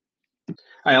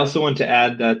 I also want to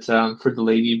add that for the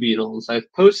lady beetles,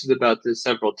 I've posted about this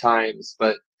several times,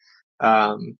 but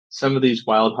some of these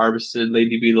wild harvested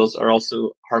lady beetles are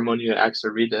also Harmonia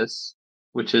axaridis,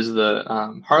 which is the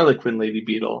harlequin lady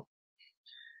beetle.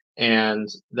 And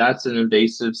that's an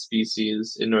invasive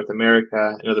species in North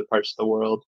America and other parts of the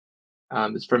world.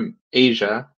 It's from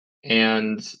Asia,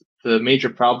 and the major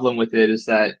problem with it is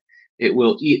that it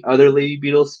will eat other lady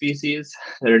beetle species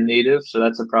that are native, so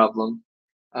that's a problem.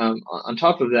 On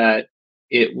top of that,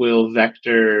 it will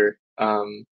vector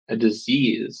a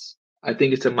disease. I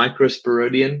think it's a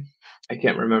microsporodion. I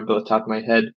can't remember off the top of my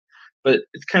head, but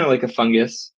it's kind of like a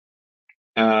fungus.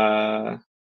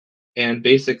 And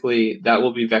basically, that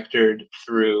will be vectored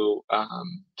through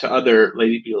to other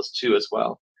lady beetles too as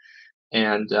well.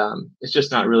 and it's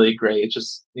just not really great. It's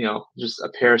just, you know, just a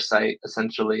parasite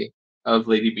essentially of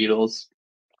lady beetles.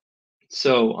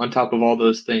 So on top of all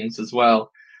those things as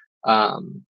well,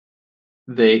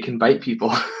 they can bite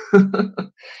people,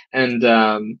 and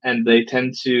they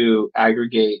tend to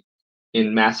aggregate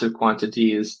in massive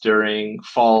quantities during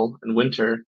fall and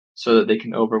winter, so that they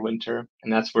can overwinter.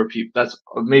 And that's where that's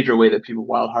a major way that people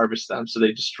wild harvest them. So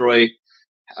they destroy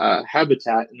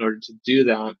habitat in order to do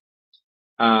that.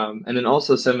 And then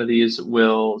also some of these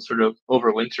will sort of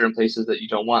overwinter in places that you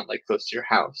don't want, like close to your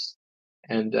house.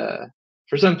 And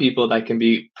for some people, that can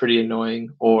be pretty annoying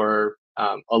or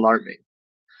alarming.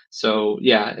 So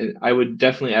yeah, I would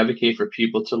definitely advocate for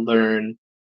people to learn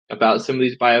about some of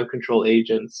these biocontrol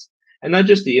agents, and not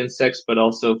just the insects, but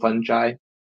also fungi.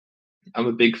 I'm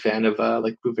a big fan of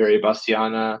like Beauveria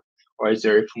bassiana or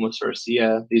Eisseria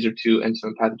fumosorcia. These are two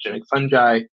entomopathogenic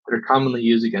fungi that are commonly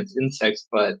used against insects,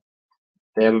 but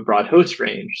they have a broad host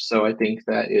range. So I think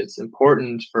that it's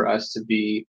important for us to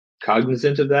be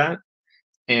cognizant of that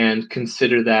and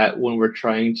consider that when we're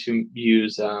trying to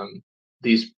use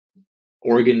these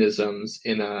organisms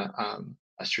in a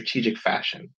strategic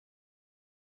fashion.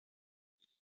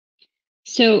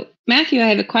 So, Matthew, I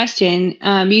have a question.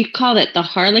 You called it the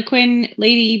Harlequin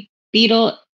lady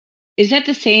beetle. Is that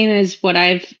the same as what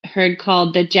I've heard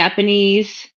called the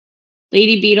Japanese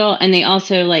lady beetle? And they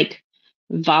also like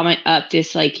vomit up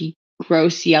this like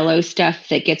gross yellow stuff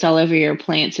that gets all over your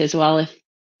plants as well if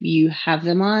you have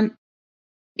them on.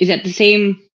 Is that the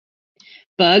same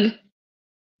bug?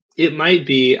 It might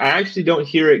be. I actually don't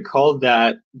hear it called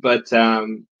that, but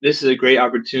this is a great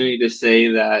opportunity to say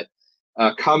that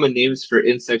common names for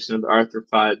insects and other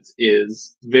arthropods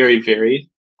is very varied.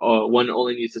 One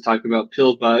only needs to talk about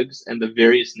pill bugs and the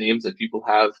various names that people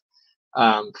have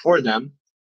for them,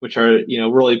 which are, you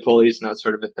know, roly-polies and that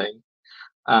sort of a thing.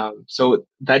 So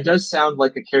that does sound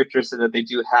like a characteristic that they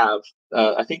do have.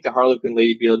 I think the Harlequin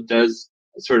lady beetle does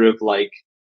sort of like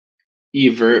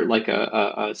evert like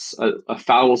a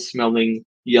foul-smelling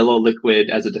yellow liquid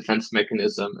as a defense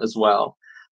mechanism as well.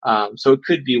 So it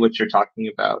could be what you're talking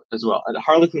about as well. And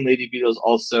Harlequin lady beetles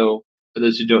also, for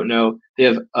those who don't know, they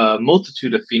have a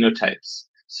multitude of phenotypes.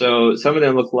 So some of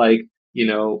them look like, you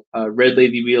know, red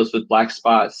lady beetles with black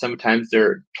spots. Sometimes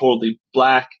they're totally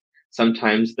black.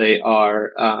 Sometimes they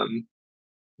are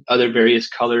other various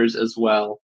colors as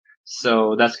well.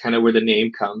 So that's kind of where the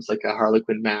name comes, like a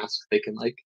Harlequin mask. They can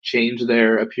like change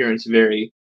their appearance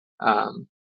very,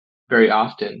 very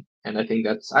often, and I think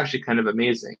that's actually kind of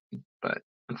amazing. But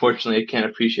unfortunately, I can't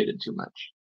appreciate it too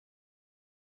much.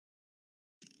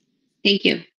 Thank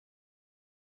you.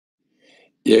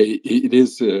 Yeah, it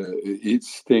is. It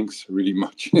stinks really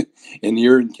much, and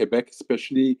here in Quebec,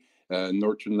 especially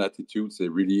northern latitudes, they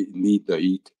really need the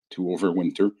heat to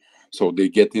overwinter. So they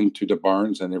get into the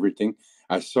barns and everything.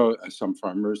 I saw some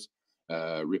farmers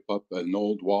rip up an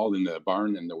old wall in the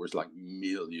barn, and there was like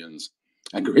millions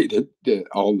aggregated,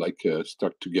 all like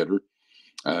stuck together.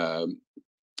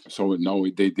 So now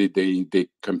they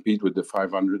compete with the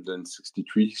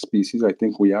 563 species I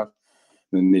think we have,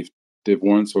 and they've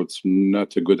won. So it's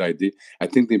not a good idea. I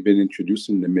think they've been introduced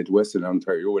in the Midwest and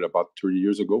Ontario about 30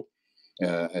 years ago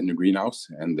in the greenhouse,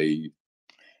 and they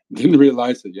didn't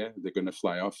realize that they're going to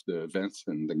fly off the vents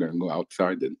and they're going to go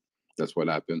outside, and that's what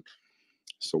happened.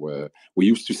 So we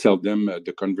used to sell them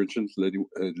the convention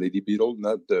lady beetle,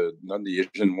 not the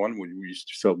Asian one. We used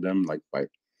to sell them like by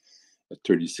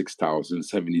 36,000,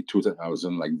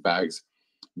 72,000 like bags.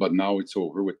 But now it's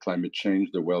over with climate change,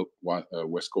 the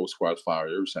West Coast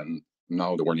wildfires, and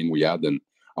now the warning we had. And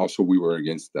also we were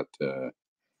against that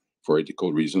for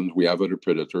ethical reasons. We have other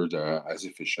predators that are as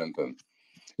efficient. And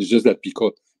it's just that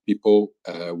people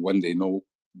when they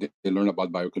learn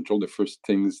about biocontrol, the first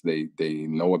things they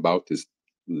know about is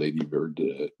ladybird,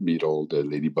 beetle, the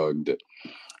ladybug.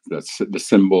 That's the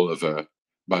symbol of a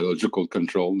biological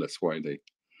control. That's why they...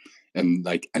 And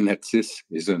like Anatsis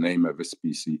is the name of a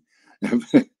species of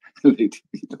lady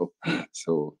beetle.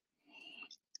 So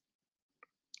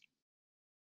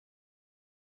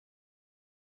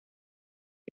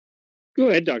go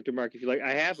ahead, Dr. Mark, if you like.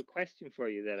 I have a question for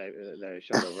you that I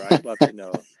shot over. I'd love to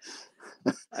know.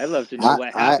 I'd love to know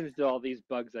what happens to all these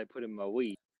bugs I put in my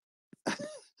wheat.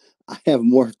 I have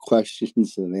more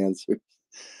questions than answers.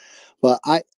 But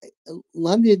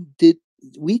London,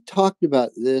 we talked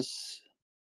about this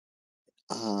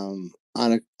on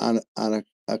a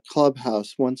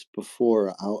Clubhouse once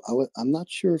before. I'm not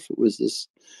sure if it was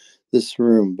this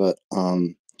room, but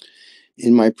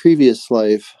in my previous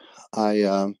life,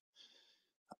 I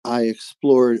I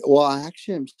explored. Well,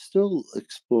 actually, I'm still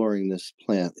exploring this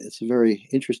plant. It's a very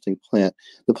interesting plant.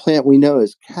 The plant we know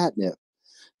is catnip,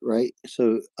 right?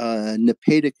 So,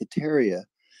 Nepetacateria,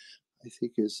 I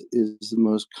think, is the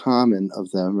most common of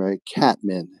them, right?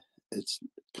 Catmint. It's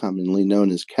commonly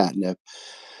known as catnip.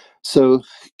 So,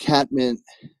 catmint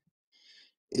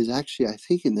is actually, I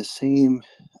think, in the same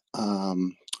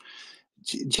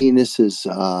genus as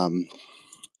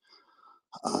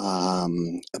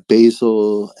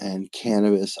basil and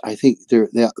cannabis. I think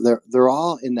they're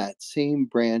all in that same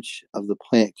branch of the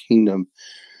plant kingdom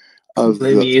of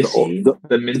Lamiaceae,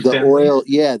 the mint the family. oil,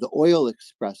 yeah, the oil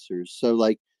expressors.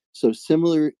 So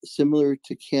similar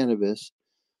to cannabis,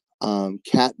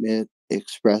 catmint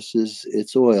expresses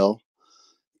its oil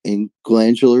in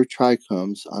glandular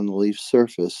trichomes on the leaf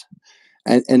surface.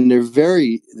 And they're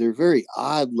very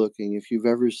odd looking. If you've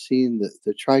ever seen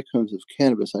the trichomes of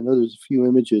cannabis, I know there's a few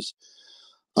images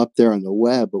up there on the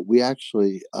web, but we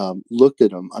actually looked at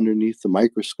them underneath the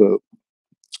microscope,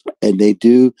 and they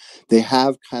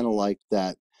have kind of like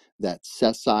that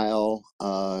sessile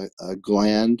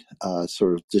gland,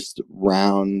 sort of just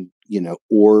round,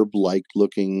 orb like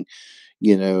looking,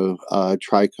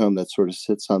 trichome that sort of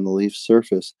sits on the leaf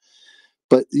surface.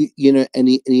 But and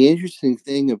the interesting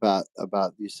thing about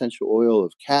the essential oil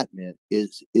of catnip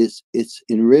is it's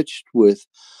enriched with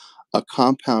a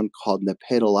compound called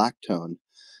nepentolactone,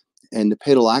 and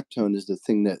nepentolactone is the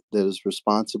thing that is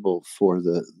responsible for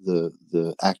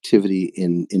the activity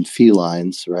in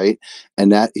felines, right?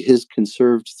 And that is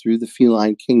conserved through the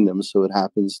feline kingdom, so it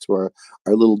happens to our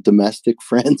little domestic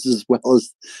friends as well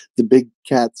as the big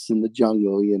cats in the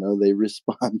jungle. They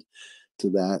respond to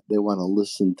that. They want to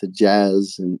listen to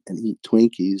jazz and eat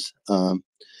Twinkies.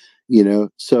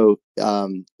 So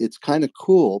it's kind of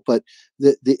cool. But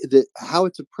the how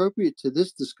it's appropriate to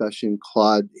this discussion,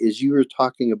 Claude, is you were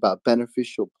talking about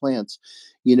beneficial plants.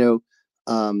 Catmint,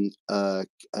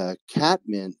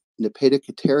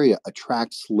 Nepetacateria,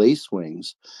 attracts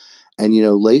lacewings, and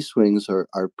lacewings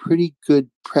are pretty good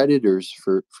predators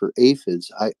for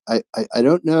aphids. I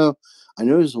don't know. I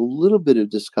know there's a little bit of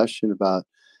discussion about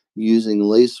using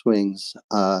lacewings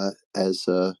as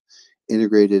a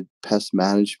integrated pest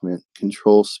management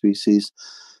control species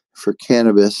for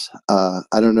cannabis. I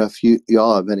don't know if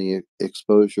y'all have any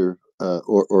exposure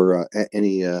or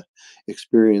any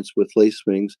experience with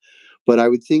lacewings, but I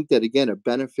would think that, again, a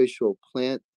beneficial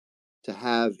plant to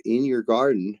have in your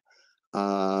garden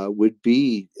would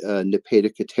be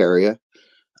Nepetacateria.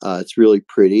 It's really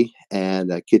pretty,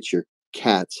 and gets your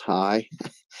cats high.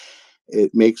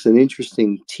 It makes an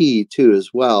interesting tea too,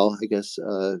 as well. I guess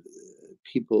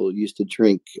people used to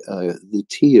drink the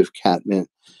tea of catmint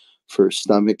for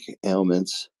stomach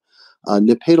ailments.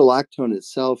 Nepentolactone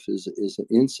itself is an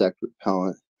insect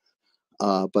repellent,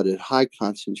 but at high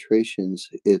concentrations,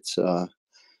 it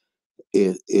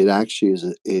actually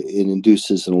it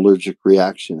induces an allergic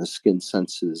reaction, a skin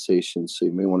sensitization. So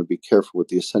you may want to be careful with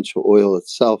the essential oil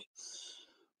itself.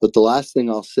 But the last thing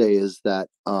I'll say is that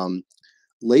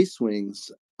lacewings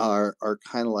are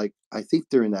kind of like, I think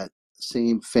they're in that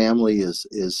same family as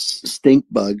stink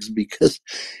bugs, because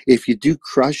if you do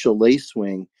crush a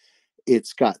lacewing,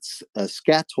 it's got a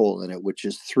scatol in it, which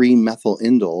is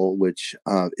 3-methylindole, which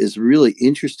is a really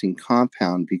interesting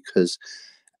compound, because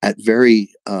at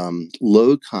very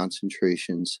low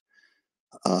concentrations,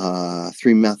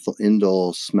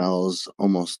 3-methylindole smells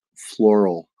almost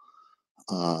floral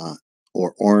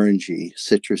or orangey,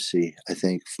 citrusy. I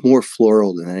think more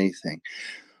floral than anything.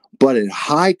 But at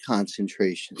high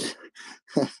concentrations,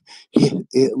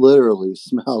 it literally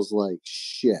smells like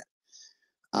shit.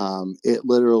 It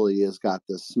literally has got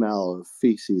the smell of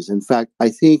feces. In fact, I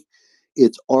think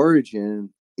its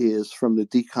origin is from the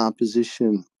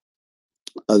decomposition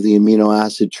of the amino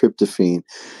acid tryptophan.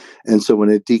 And so when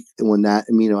that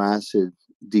amino acid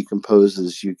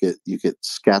decomposes, you get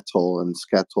scatol, and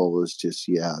scatol is just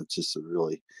it's just a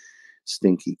really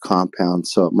stinky compound.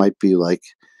 So it might be like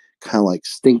kind of like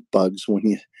stink bugs.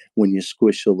 When you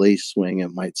squish a lacewing,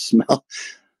 it might smell.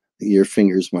 Your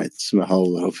fingers might smell a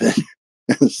little bit.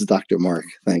 This is Dr. Mark.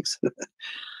 Thanks.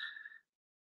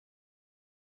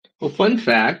 Well, fun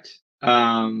fact: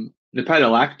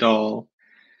 nepentolactone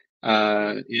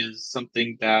is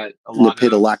something that a lot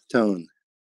Nepentolactone.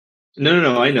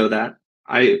 No, I know that.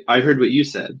 I heard what you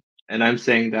said, and I'm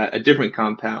saying that a different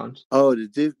compound. Oh,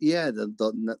 the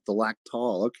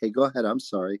lactol. Okay, go ahead. I'm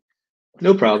sorry.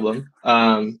 No problem.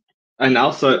 And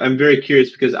also, I'm very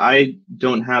curious because I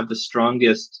don't have the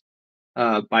strongest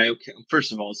biochem.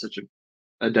 First of all, it's such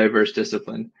a diverse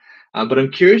discipline. But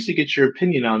I'm curious to get your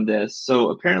opinion on this. So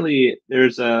apparently,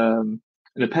 there's an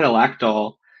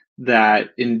epinolactol that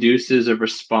induces a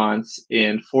response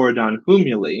in Phorodon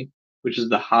humuli, which is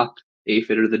the hop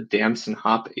aphid or the damson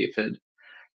hop aphid,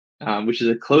 which is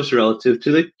a close relative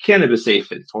to the cannabis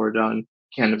aphid, Phorodon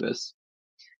cannabis.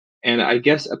 And I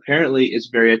guess apparently it's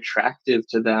very attractive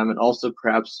to them, and also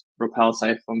perhaps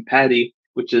Rhopalocyphum patti,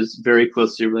 which is very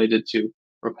closely related to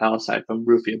Rhopalocyphum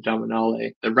rufi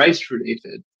abdominale, the rice root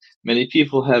aphid. Many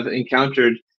people have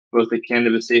encountered both the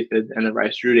cannabis aphid and the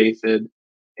rice root aphid,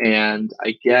 and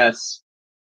I guess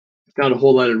found a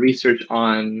whole lot of research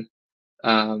on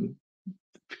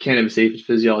cannabis aphid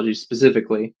physiology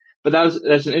specifically. But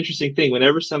that's an interesting thing.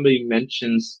 Whenever somebody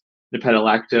mentions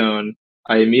nipetolactone,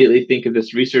 I immediately think of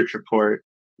this research report,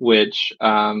 which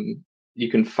you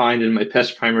can find in my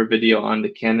pest primer video on the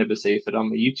cannabis aphid on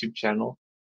my YouTube channel,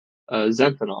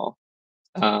 Zenthanol.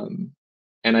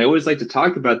 And I always like to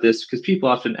talk about this because people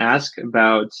often ask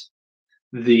about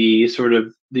the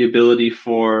ability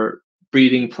for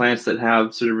breeding plants that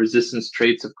have sort of resistance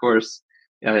traits, of course,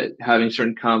 having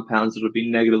certain compounds that will be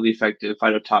negatively effective,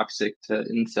 phytotoxic to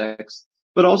insects,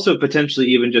 but also potentially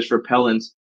even just repellent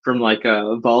from like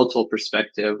a volatile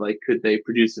perspective. Like, could they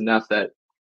produce enough that,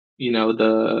 you know,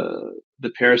 the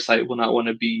parasite will not want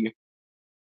to be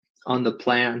on the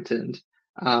plant? And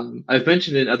I've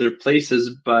mentioned in other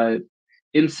places, but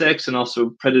insects and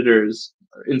also predators,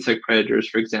 insect predators,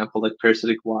 for example, like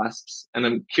parasitic wasps, and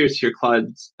I'm curious to hear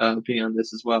Claude's opinion on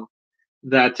this as well,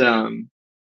 that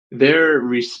their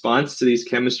response to these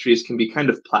chemistries can be kind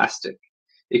of plastic.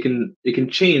 It can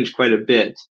change quite a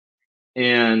bit,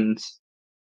 and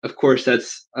of course that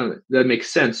makes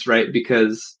sense, right?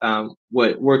 Because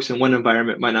what works in one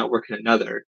environment might not work in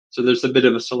another. So there's a bit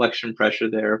of a selection pressure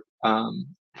there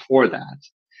for that.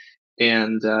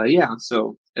 And yeah,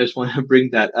 so I just want to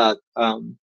bring that up.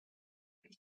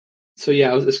 So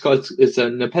yeah, it's a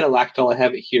nipetolactol. I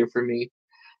have it here for me,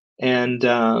 and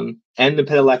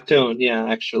nipetolactone. Yeah,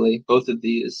 actually, both of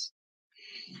these.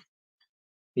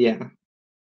 Yeah.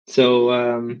 So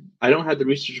I don't have the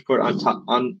research report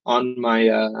on my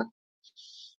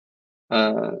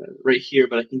right here,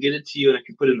 but I can get it to you, and I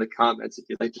can put it in the comments if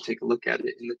you'd like to take a look at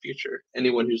it in the future.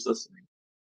 Anyone who's listening.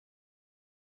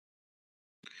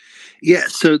 Yeah,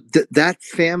 so that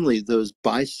family, those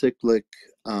bicyclic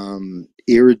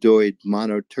iridoid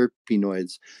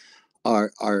monoterpenoids,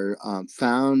 are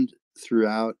found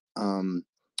throughout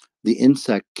the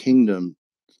insect kingdom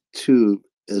too,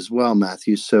 as well,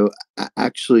 Matthew. So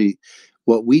actually,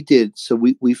 what we did, so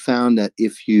we found that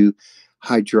if you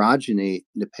hydrogenate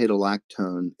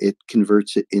nipetolactone, it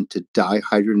converts it into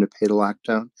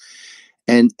dihydronipetolactone.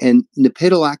 And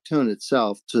nipetolactone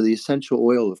itself, so the essential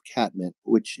oil of catmint,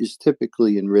 which is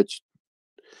typically enriched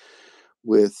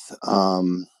with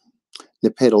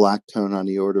nipetolactone on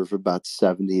the order of about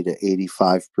 70 to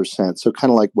 85%. So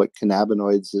kind of like what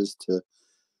cannabinoids is to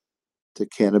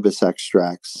cannabis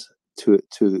extracts, to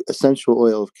essential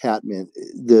oil of catmint.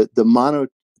 The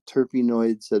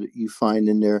monoterpenoids that you find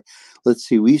in there, let's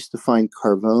see, we used to find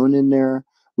carvone in there.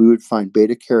 We would find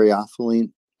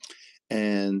beta-caryophyllene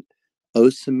and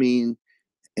osamine,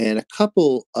 and a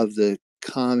couple of the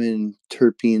common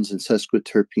terpenes and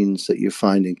sesquiterpenes that you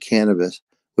find in cannabis,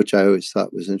 which I always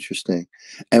thought was interesting.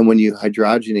 And when you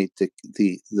hydrogenate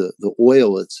the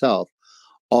oil itself,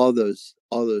 all those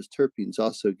terpenes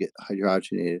also get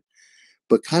hydrogenated.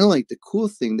 But kind of like the cool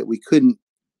thing that we couldn't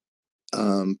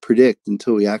predict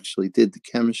until we actually did the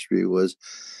chemistry was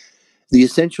the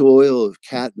essential oil of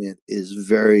catmint is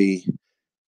very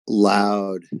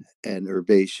loud and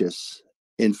herbaceous.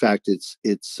 In fact, it's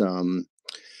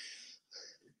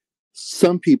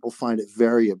some people find it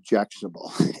very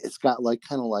objectionable. It's got like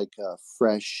kind of like a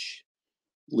freshly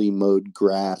mowed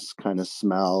grass kind of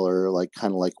smell, or like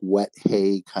kind of like wet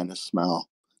hay kind of smell.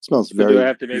 It smells So very. do I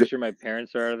have to make sure my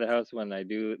parents are out of the house when I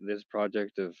do this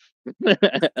project of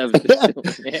of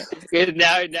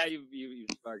now you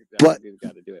sparked that. But You've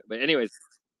got to do it. But anyways.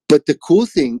 But the cool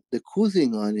thing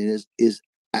on it is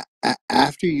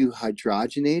after you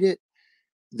hydrogenate it,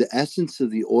 the essence of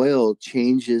the oil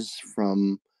changes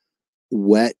from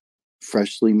wet,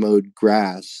 freshly mowed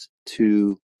grass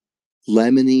to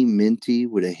lemony, minty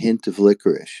with a hint of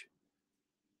licorice.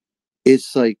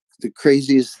 It's like the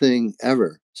craziest thing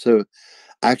ever. So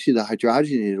actually the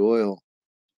hydrogenated oil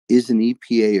is an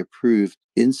EPA approved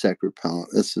insect repellent.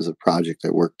 This is a project I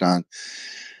worked on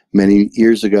many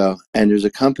years ago, and there's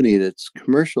a company that's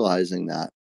commercializing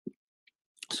that.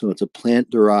 So it's a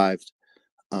plant-derived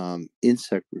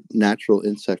natural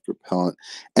insect repellent,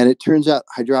 and it turns out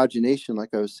hydrogenation,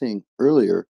 like I was saying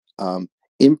earlier,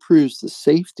 improves the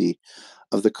safety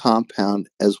of the compound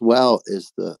as well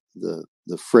as the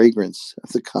fragrance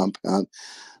of the compound.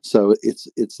 So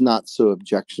it's not so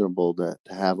objectionable to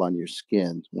have on your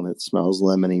skin when it smells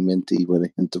lemony, minty with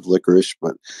a hint of licorice.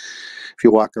 But if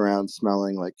you walk around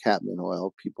smelling like catmint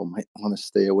oil, people might want to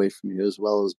stay away from you, as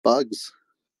well as bugs.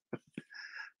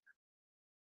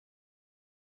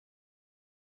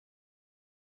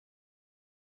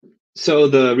 So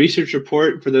the research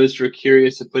report, for those who are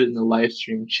curious, I put it in the live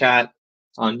stream chat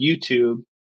on YouTube.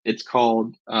 It's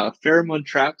called Pheromone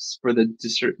Traps for the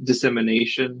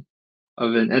Dissemination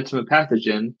of an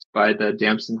Entomopathogen by the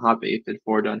Damson hop aphid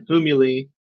Phorodon humuli,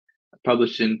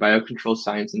 published in Biocontrol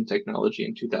Science and Technology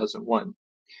in 2001.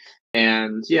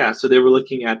 And yeah, so they were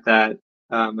looking at that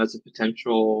as a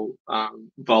potential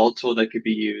volatile that could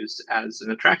be used as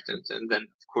an attractant. And then,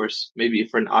 of course, maybe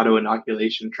for an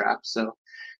auto-inoculation trap. So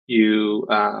you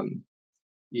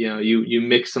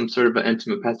mix some sort of an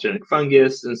entomopathogenic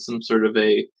fungus and some sort of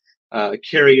a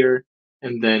carrier,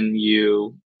 and then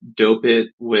you dope it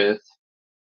with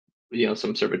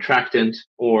some sort of attractant,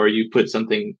 or you put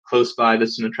something close by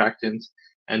that's an attractant,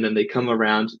 and then they come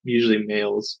around, usually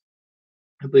males.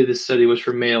 I believe this study was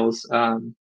for males, or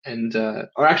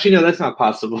actually no, that's not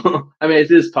possible. I mean,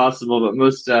 it is possible, but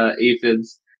most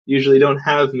aphids usually don't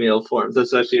have male forms.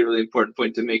 That's actually a really important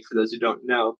point to make for those who don't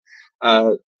know.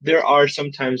 There are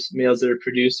sometimes males that are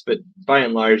produced, but by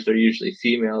and large, they're usually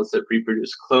females that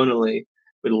reproduce clonally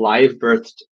with live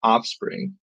birthed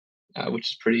offspring,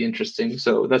 which is pretty interesting.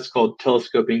 So that's called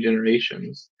telescoping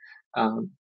generations.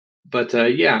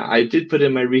 Yeah, I did put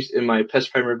in my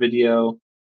pest primer video,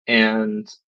 and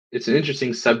it's an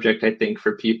interesting subject, I think,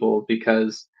 for people,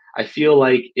 because I feel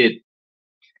like it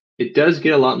does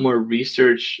get a lot more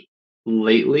research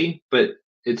lately, but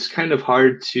it's kind of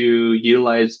hard to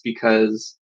utilize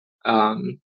because a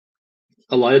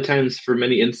lot of times for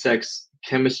many insects,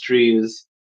 chemistries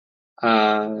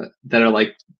that are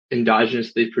like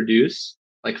endogenous they produce,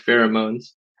 like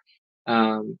pheromones,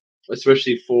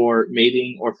 especially for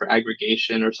mating or for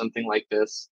aggregation or something like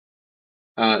this,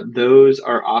 those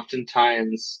are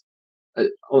oftentimes,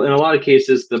 in a lot of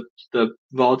cases, the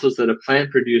volatiles that a plant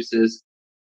produces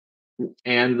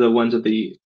and the ones that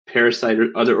the parasite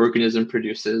or other organism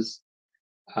produces,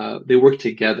 they work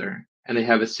together and they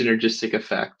have a synergistic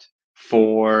effect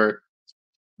for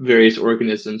various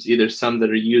organisms, either some that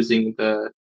are using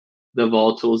the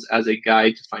volatiles as a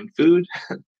guide to find food.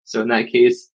 So in that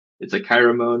case, it's a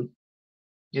chiromone,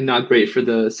 and not great for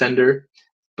the sender,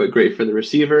 but great for the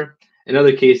receiver. In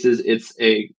other cases, it's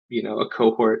a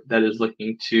cohort that is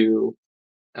looking to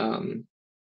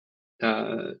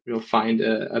find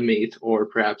a mate, or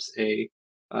perhaps a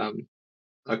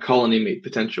colony mate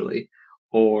potentially,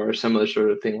 or some other sort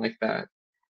of thing like that.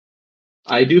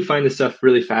 I do find this stuff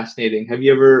really fascinating. Have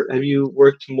you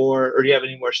worked more, or do you have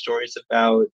any more stories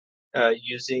about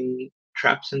using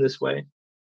traps in this way?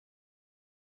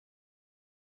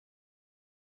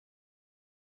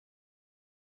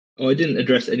 Oh, I didn't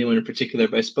address anyone in particular,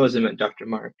 but I suppose I meant Dr.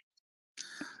 Mark.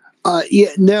 Yeah,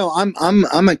 no,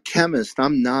 I'm a chemist.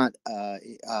 I'm not.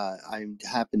 I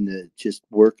happen to just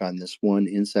work on this one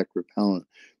insect repellent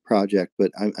project,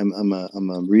 but I'm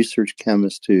a research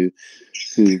chemist who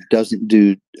doesn't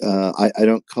do. I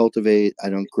don't cultivate. I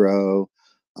don't grow.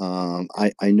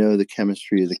 I know the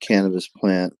chemistry of the cannabis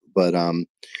plant, but I'm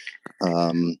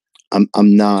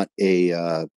not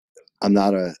a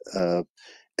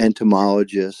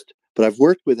entomologist. But I've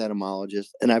worked with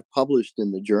entomologists, and I've published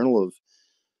in the Journal of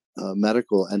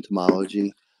Medical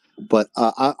Entomology. But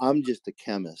I'm just a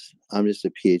chemist. I'm just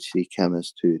a PhD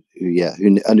chemist who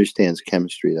understands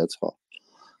chemistry. That's all.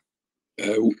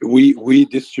 We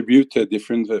distribute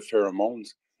different pheromones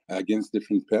against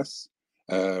different pests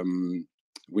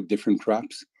with different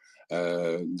traps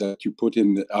that you put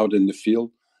out in the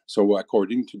field. So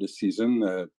according to the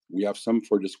season, we have some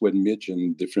for the sweat midge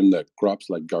and different crops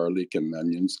like garlic and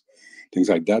onions, things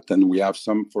like that. And we have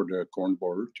some for the corn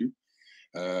borer too.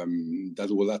 That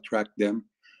will attract them.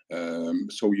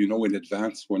 So you know in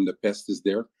advance when the pest is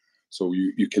there. So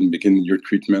you can begin your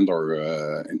treatment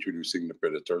or introducing the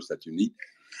predators that you need.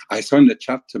 I saw in the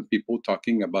chat some people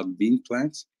talking about bean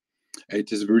plants.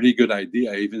 It is a really good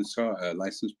idea. I even saw a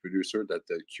licensed producer that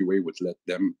the QA would let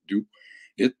them do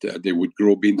it. They would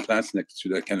grow bean plants next to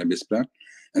the cannabis plant.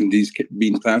 And these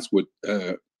bean plants would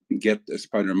get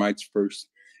spider mites first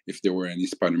if there were any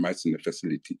spider mites in the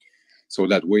facility. So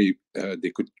that way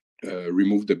they could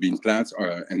remove the bean plants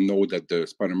and know that the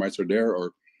spider mites are there,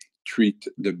 or treat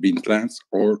the bean plants,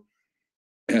 or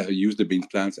use the bean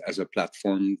plants as a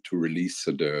platform to release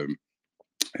the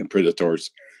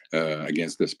predators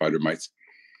against the spider mites.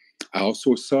 I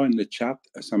also saw in the chat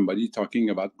somebody talking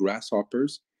about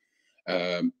grasshoppers.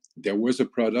 there was a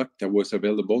product that was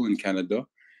available in Canada.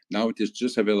 Now it is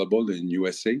just available in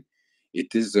USA.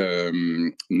 It is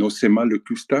Nosema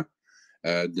locusta.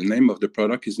 The name of the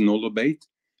product is nolobate.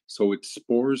 So it's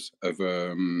spores of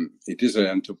it is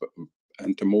an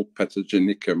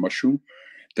entomopathogenic mushroom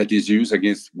that is used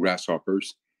against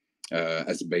grasshoppers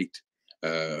as bait.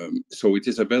 So it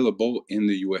is available in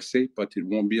the USA, but it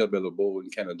won't be available in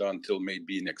Canada until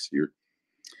maybe next year.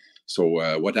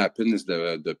 So what happened is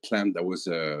the plant that was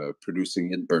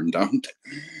producing it burned down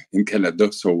in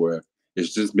Canada. So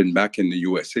it's just been back in the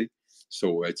USA.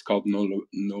 So it's called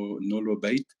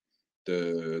nolobate,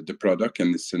 the product,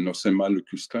 and it's Nosema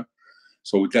locusta.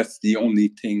 So that's the only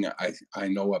thing I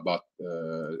know about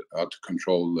how to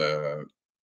control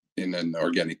in an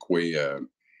organic way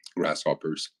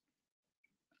grasshoppers.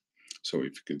 So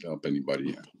if you could help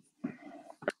anybody.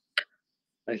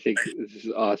 I think this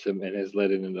is awesome and has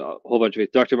led into a whole bunch of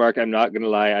it. Dr. Mark, I'm not gonna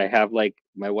lie, I have like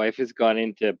my wife has gone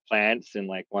into plants and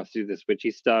like wants to do this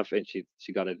witchy stuff, and she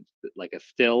got a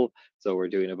still, so we're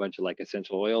doing a bunch of like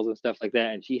essential oils and stuff like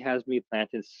that, and she has me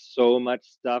planting so much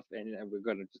stuff, and we're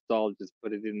gonna just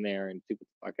put it in there and see what the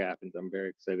fuck happens. I'm very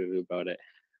excited about it.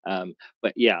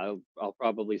 But yeah, I'll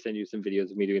probably send you some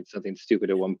videos of me doing something stupid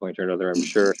at one point or another, I'm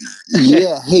sure.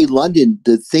 Yeah. Hey, London,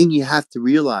 the thing you have to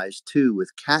realize too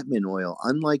with catmint oil,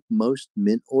 unlike most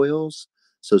mint oils,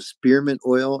 so spearmint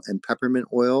oil and peppermint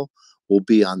oil will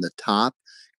be on the top.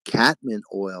 Catmint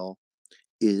oil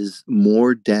is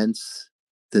more dense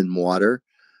than water.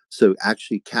 So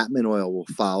actually catmint oil will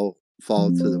fall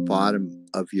to the bottom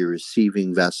of your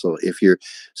receiving vessel. If you're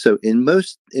so in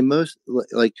most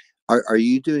like are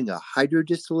you doing a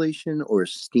hydrodistillation or a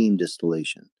steam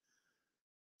distillation?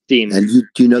 Steam. And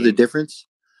do you know the difference?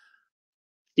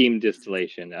 Steam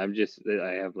distillation. I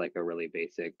have like a really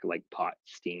basic like pot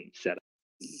steam setup.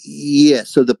 Yeah,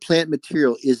 so the plant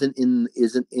material isn't in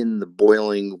the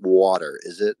boiling water,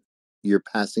 is it? You're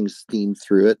passing steam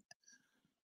through it?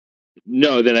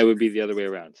 No, then I would be the other way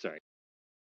around. Sorry.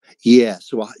 Yeah,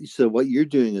 so what you're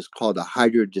doing is called a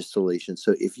hydrodistillation.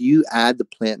 So if you add the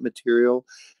plant material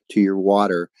to your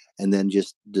water and then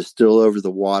just distill over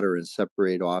the water and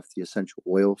separate off the essential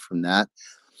oil from that,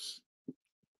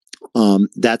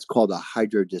 that's called a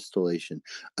hydrodistillation.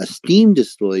 A steam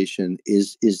distillation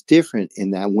is different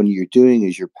in that when you're doing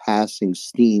is you're passing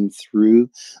steam through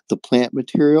the plant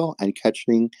material and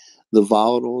catching the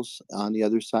volatiles on the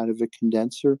other side of a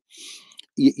condenser.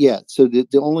 Yeah, so the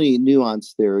only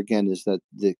nuance there again is that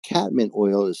the catmint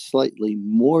oil is slightly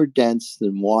more dense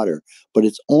than water, but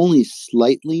it's only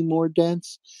slightly more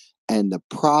dense. And the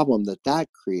problem that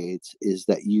creates is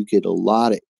that you get a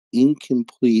lot of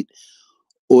incomplete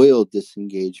oil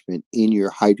disengagement in your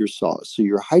hydrosol. So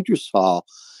your hydrosol,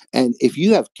 and if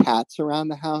you have cats around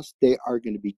the house, they are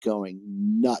going to be going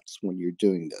nuts when you're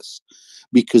doing this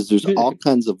because there's all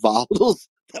kinds of volatiles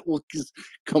that will just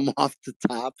come off the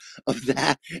top of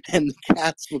that, and the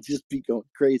cats will just be going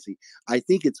crazy. I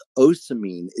think it's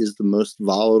osamine is the most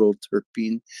volatile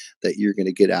terpene that you're going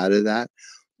to get out of that.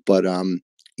 But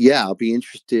yeah, I'll be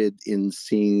interested in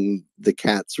seeing the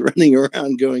cats running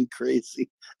around going crazy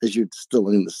as you're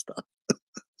distilling the stuff.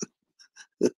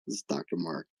 This is Dr.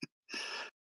 Mark.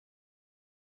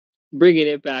 Bringing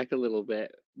it back a little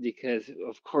bit, because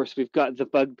of course we've got the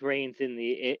bug brains in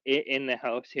the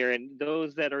house here, and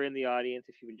those that are in the audience,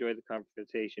 if you enjoy the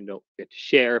conversation, don't forget to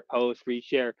share, post,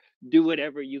 reshare, do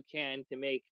whatever you can to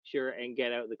make sure and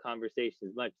get out the conversation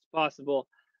as much as possible,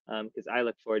 because I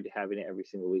look forward to having it every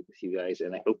single week with you guys,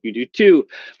 and I hope you do too.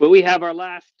 But we have our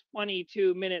last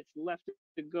 22 minutes left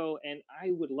to go, and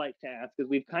I would like to ask, because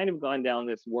we've kind of gone down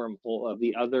this wormhole of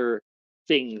the other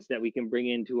things that we can bring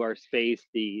into our space,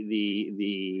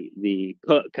 the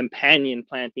companion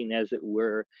planting, as it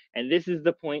were. And this is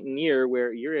the point in the year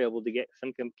where you're able to get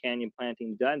some companion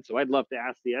planting done. So I'd love to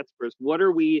ask the experts, what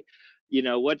are we,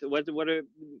 what are,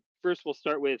 first we'll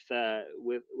start with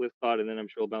Claude, and then I'm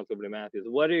sure we'll bounce over to Matthew.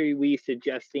 What are we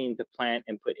suggesting to plant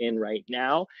and put in right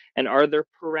now? And are there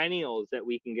perennials that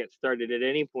we can get started at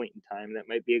any point in time that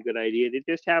might be a good idea to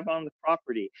just have on the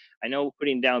property? I know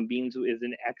putting down beans is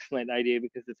an excellent idea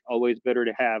because it's always better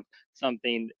to have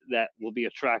something that will be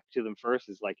attracted to them first,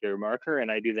 is like your marker, and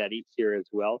I do that each year as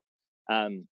well.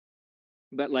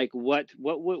 But like, what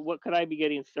could I be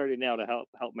getting started now to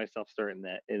help myself start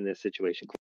in this situation?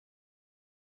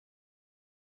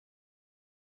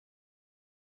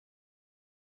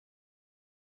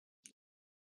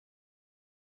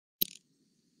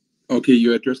 Okay,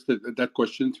 you addressed that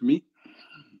question to me.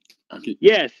 Okay.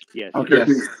 Yes. Okay.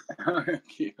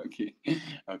 Yes.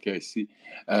 Okay. I see.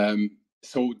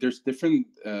 So there's different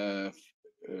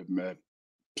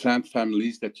plant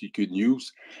families that you could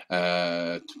use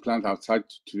to plant outside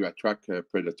to attract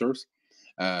predators.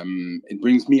 It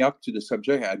brings me up to the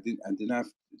subject. I didn't have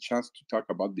a chance to talk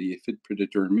about the aphid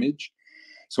predator image.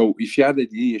 So if you have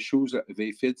any issues of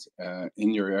aphids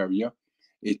in your area,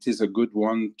 it is a good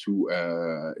one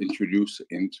to introduce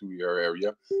into your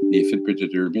area, the aphid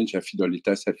predator image,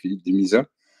 Aphidoletes aphidemisa.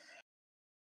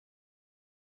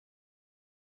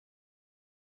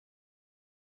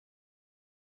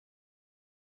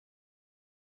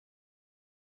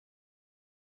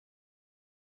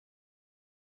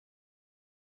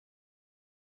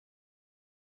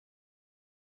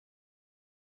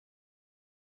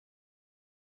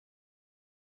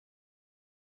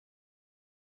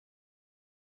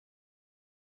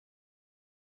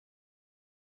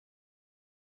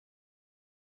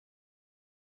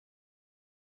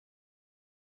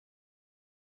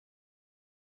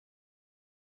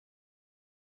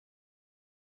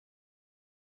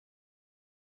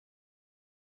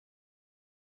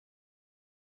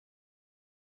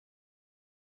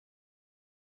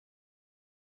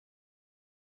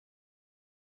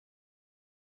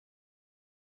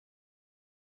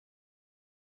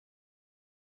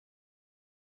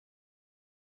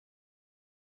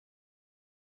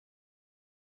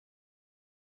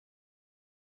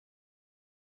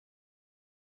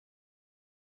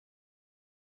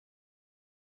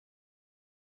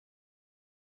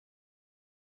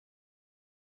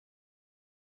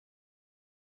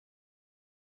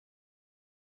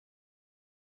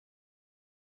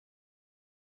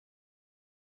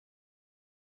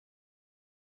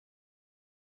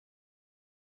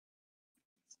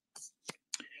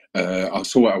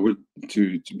 Also, I would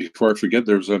to before I forget,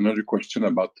 there's another question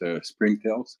about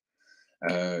springtails.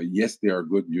 Yes, they are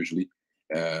good usually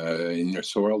in your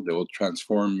soil. They will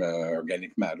transform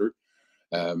organic matter.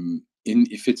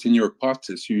 If it's in your pots,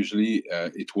 it's usually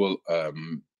it will.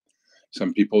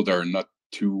 Some people that are not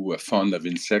too fond of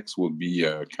insects will be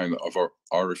kind of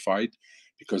horrified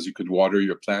because you could water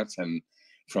your plants and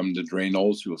from the drain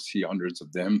holes you'll see hundreds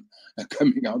of them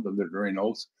coming out of the drain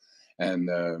holes. And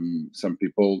some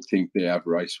people think they have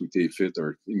rice with aphid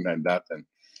or things like that. And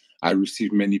I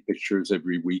receive many pictures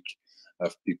every week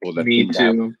of people that Me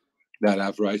too. that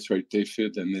have rice with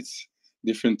aphid, and it's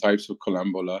different types of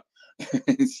columbola.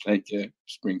 It's like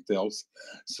springtails.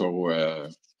 So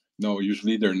no,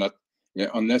 usually they're not. Yeah,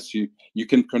 unless you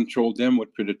can control them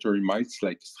with predatory mites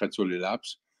like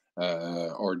Stratolelaps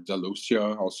or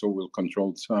Dalosia also will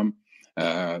control some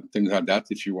things like that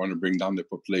if you want to bring down the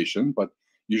population. But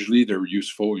usually they're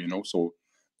useful, so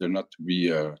they're not to be.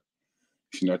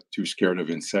 If you're not too scared of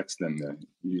insects, then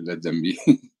you let them be.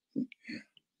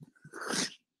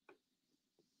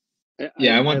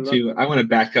 I want to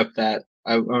back up that.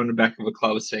 I want to back up what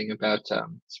Claude was saying about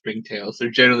springtails. They're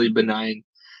generally benign.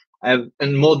 And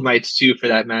mold mites too, for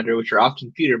that matter, which are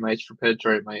often feeder mites for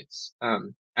predatory mites.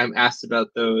 I'm asked about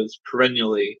those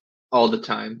perennially all the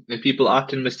time, and people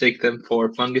often mistake them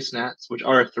for fungus gnats, which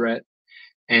are a threat,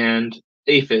 and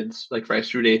aphids, like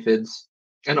rice root aphids,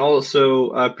 and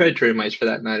also predatory mites for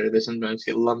that matter. They sometimes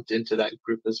get lumped into that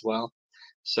group as well.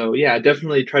 So yeah,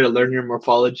 definitely try to learn your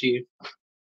morphology.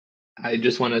 I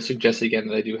just want to suggest again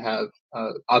that I do have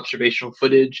observational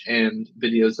footage and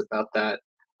videos about that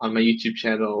on my YouTube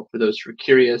channel for those who are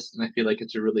curious, and I feel like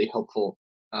it's a really helpful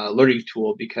learning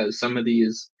tool because some of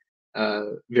these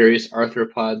various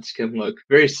arthropods can look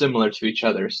very similar to each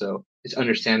other, so it's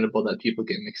understandable that people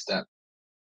get mixed up.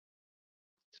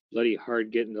 It's bloody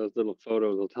hard getting those little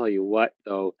photos. I'll tell you what,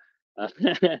 though,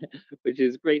 which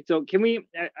is great. So can we?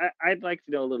 I'd like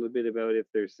to know a little bit about if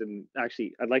there's some.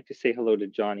 Actually, I'd like to say hello to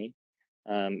Johnny.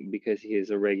 Because he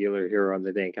is a regular here on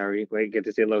the Dank. I get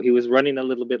to say hello. He was running a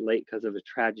little bit late because of a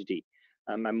tragedy.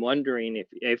 I'm wondering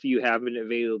if you have an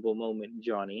available moment,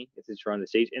 Johnny, since you're on the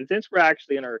stage, and since we're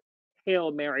actually in our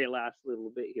Hail Mary last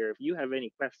little bit here, if you have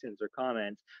any questions or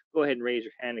comments, go ahead and raise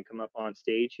your hand and come up on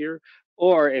stage here.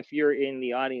 Or if you're in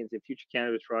the audience at Future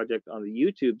Cannabis Project on the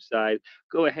YouTube side,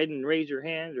 go ahead and raise your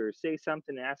hand or say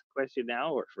something, ask a question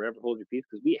now, or forever hold your peace,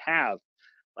 because we have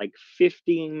like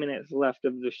 15 minutes left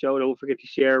of the show. Don't forget to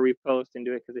share, repost, and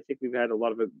do it, because I think we've had a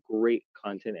lot of great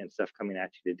content and stuff coming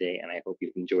at you today, and I hope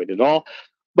you've enjoyed it all.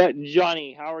 But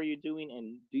Johnny, how are you doing?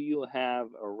 And do you have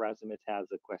a razzmatazz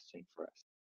question for us?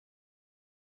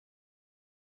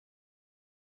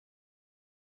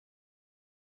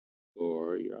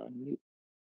 Or you're on mute.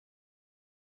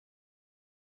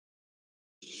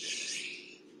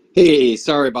 Hey,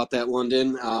 sorry about that,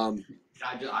 London.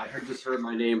 I just heard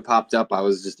my name popped up. I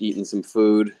was just eating some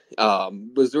food.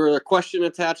 Was there a question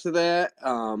attached to that?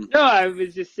 No, I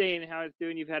was just saying how it's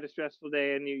doing. You've had a stressful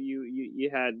day, and you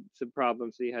had some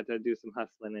problems, so you had to do some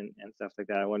hustling and stuff like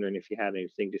that. I'm wondering if you had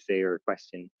anything to say or a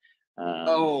question.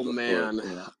 Oh man,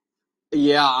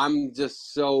 yeah, I'm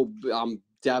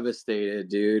devastated,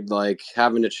 dude. Like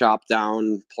having to chop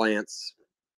down plants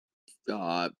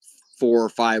 4 or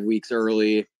 5 weeks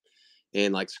early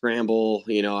and like scramble.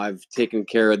 You know, I've taken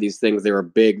care of these things. They were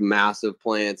big, massive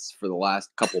plants for the last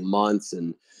couple months,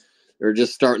 and they're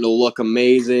just starting to look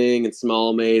amazing and smell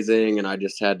amazing. And I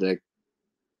just had to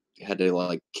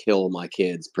like kill my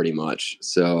kids pretty much.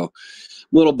 So I'm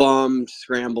a little bummed,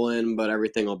 scrambling, but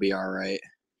everything will be all right.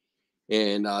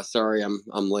 And sorry,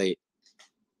 I'm late.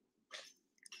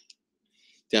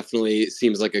 Definitely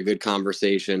seems like a good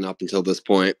conversation up until this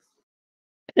point.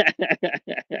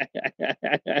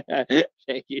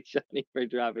 Thank you, Johnny, for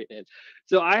dropping in.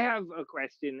 So I have a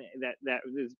question that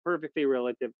is perfectly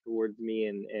relative towards me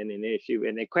and an issue,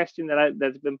 and a question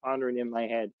that's been pondering in my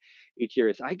head each year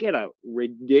is I get a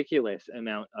ridiculous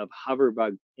amount of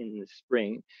hoverbug in the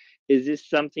spring. Is this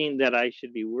something that I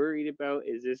should be worried about?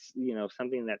 Is this,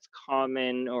 something that's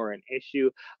common or an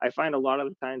issue? I find a lot of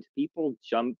the times people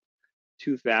jump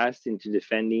too fast into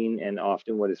defending, and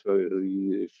often what is supposed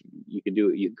you could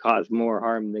do, you cause more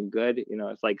harm than good.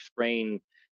 It's like spraying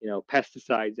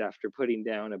pesticides after putting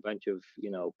down a bunch of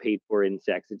paid for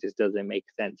insects. It just doesn't make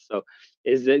sense. So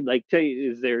is it like,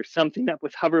 is there something up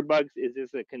with hover bugs? Is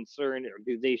this a concern, or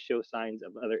do they show signs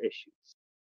of other issues?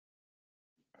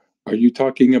 Are you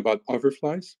talking about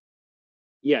hoverflies?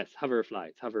 Yes,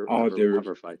 hoverflies.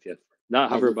 Hoverflies, yes,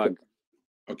 not hoverbug.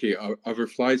 Okay,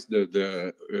 hoverflies,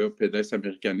 the Pest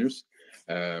americanus.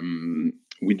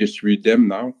 We distribute them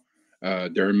now.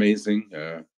 They're amazing.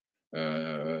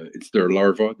 It's their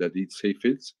larvae that eat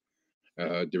aphids.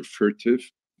 They're furtive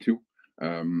too.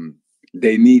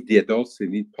 They need the adults. They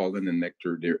need pollen and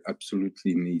nectar. They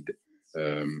absolutely need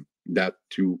that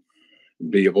to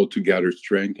be able to gather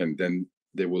strength, and then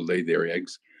they will lay their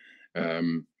eggs.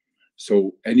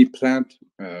 So any plant,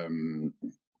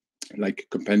 like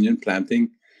companion planting,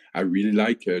 I really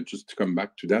like. Just to come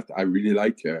back to that, I really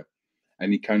like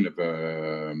any kind of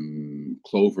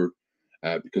clover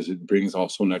because it brings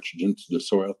also nitrogen to the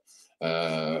soil.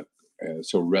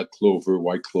 So red clover,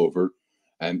 white clover,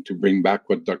 and to bring back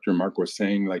what Dr. Mark was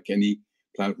saying, like any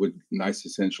plant with nice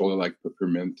essential like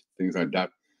peppermint, things like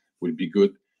that would be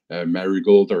good.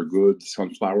 Marigold are good.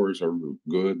 Sunflowers are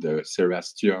good.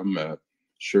 Cerastium,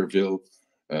 Chervil.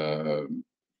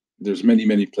 There's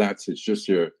many plants. It's just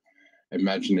your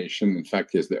imagination. In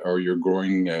fact, or your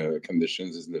growing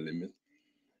conditions is the limit.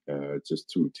 Just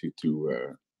to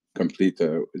complete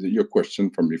your question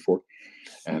from before,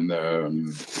 and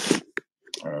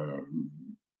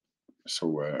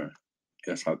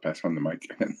yes, I'll pass on the mic.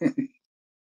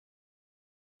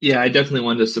 Yeah, I definitely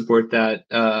wanted to support that.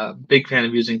 Big fan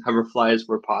of using hoverflies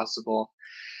where possible.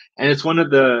 And it's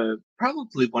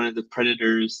probably one of the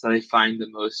predators that I find the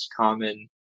most common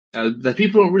that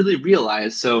people don't really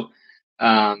realize. So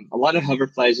a lot of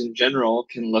hoverflies in general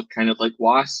can look kind of like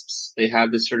wasps. They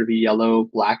have this sort of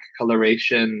yellow-black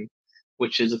coloration,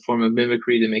 which is a form of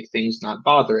mimicry to make things not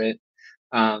bother it.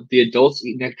 The adults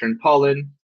eat nectar and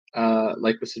pollen,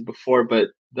 like we said before, but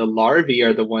the larvae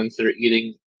are the ones that are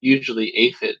eating usually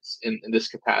aphids in this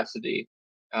capacity.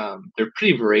 They're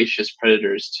pretty voracious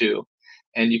predators too,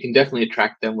 and you can definitely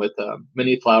attract them with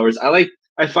many flowers. I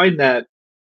find that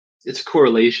it's a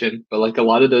correlation, but like a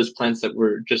lot of those plants that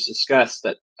were just discussed,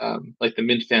 that like the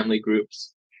mint family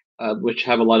groups, which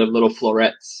have a lot of little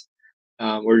florets,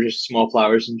 or just small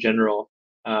flowers in general,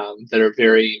 that are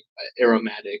very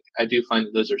aromatic. I do find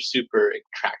that those are super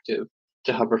attractive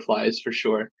to hoverflies for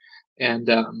sure. And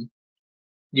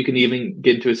you can even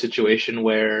get into a situation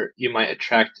where you might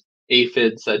attract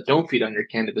aphids that don't feed on your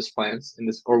cannabis plants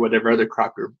or whatever other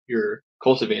crop you're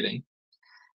cultivating.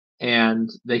 And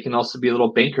they can also be a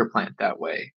little banker plant that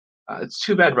way. It's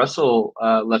too bad Russell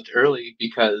left early,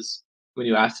 because when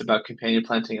you asked about companion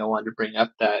planting, I wanted to bring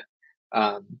up that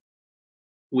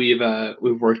we've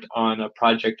worked on a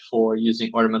project for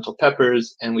using ornamental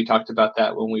peppers, and we talked about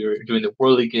that when we were doing the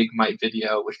Whirligig Mite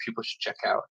video, which people should check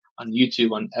out on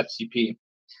YouTube on FCP.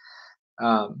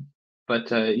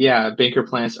 But yeah, banker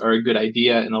plants are a good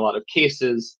idea in a lot of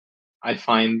cases. I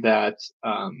find that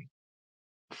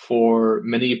for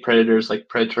many predators, like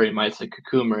predatory mites like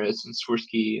cucumaris and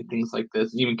Swirsky and things like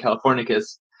this, and even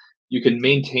Californicus, you can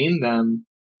maintain them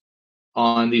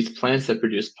on these plants that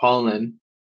produce pollen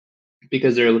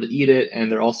because they're able to eat it,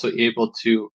 and they're also able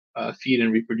to feed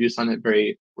and reproduce on it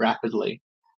very rapidly.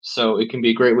 So it can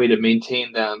be a great way to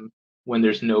maintain them when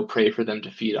there's no prey for them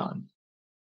to feed on.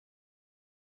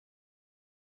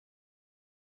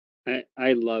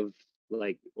 I love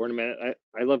like ornament.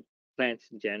 I love plants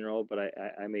in general, but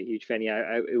I'm a huge fan.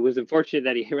 Yeah, it was unfortunate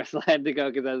that he Russell had to go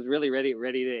because I was really ready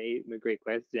to aim a great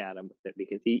question at him with it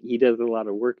because he does a lot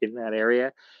of work in that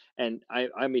area, and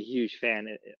I'm a huge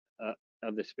fan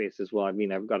of the space as well. I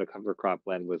mean, I've got a cover crop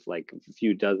blend with like a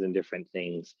few dozen different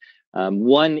things.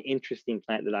 One interesting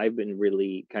plant that I've been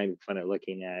really kind of fun at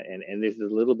looking at, and this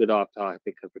is a little bit off topic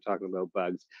because we're talking about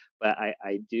bugs, but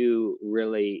I do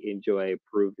really enjoy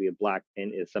Peruvian black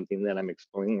mint. Is something that I'm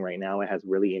exploring right now. It has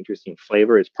really interesting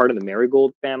flavor. It's part of the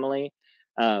marigold family.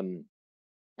 I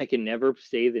can never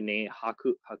say the name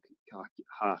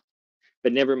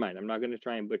but never mind. I'm not going to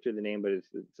try and butcher the name, but it's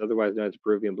otherwise known as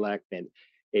Peruvian black mint.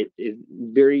 It is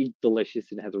very delicious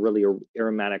and has a really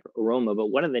aromatic aroma.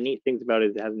 But one of the neat things about it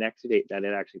is it has an exudate that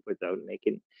it actually puts out, and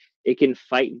it can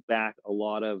fight back a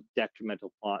lot of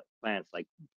detrimental plants like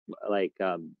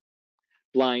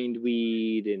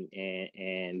blindweed and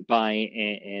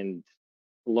and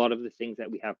a lot of the things that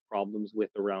we have problems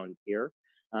with around here.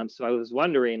 So I was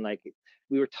wondering, like,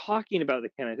 we were talking about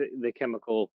the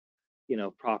chemical,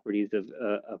 properties of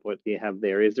what they have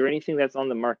there. Is there anything that's on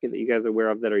the market that you guys are aware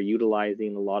of that are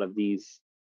utilizing a lot of these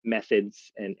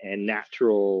methods and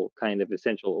natural kind of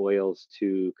essential oils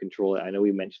to control it? I know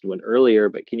we mentioned one earlier,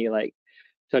 but can you like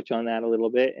touch on that a little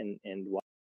bit and why?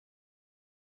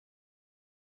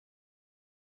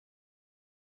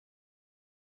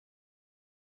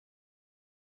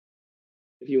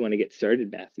 If you want to get started,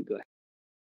 Matthew, go ahead.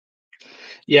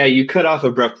 Yeah, you cut off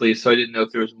abruptly, so I didn't know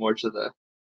if there was more to the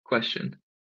question.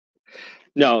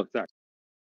 No, sorry.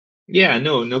 Yeah,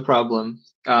 no problem.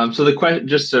 So the question,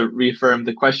 just to reaffirm,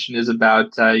 the question is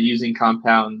about using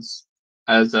compounds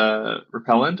as a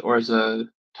repellent or as a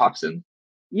toxin.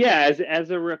 Yeah, as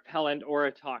a repellent or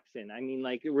a toxin. I mean,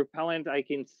 like a repellent, I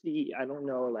can see. I don't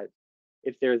know, like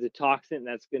if there's a toxin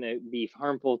that's going to be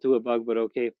harmful to a bug, but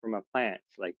okay from a plant.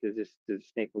 Like, does this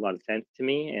make a lot of sense to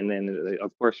me? And then,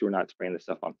 of course, we're not spraying the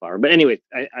stuff on flower. But anyways,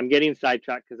 I'm getting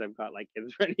sidetracked because I've got like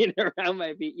kids running around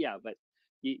my feet. Yeah, but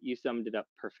you summed it up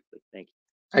perfectly. Thank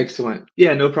you. Excellent.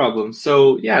 Yeah, no problem.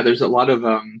 So yeah, there's a lot of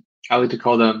I like to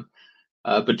call them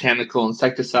botanical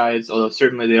insecticides, although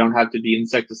certainly they don't have to be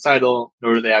insecticidal,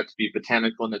 nor do they have to be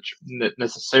botanical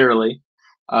necessarily.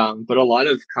 But a lot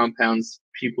of compounds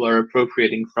people are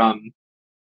appropriating from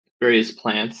various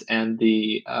plants, and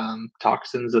the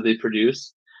toxins that they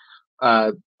produce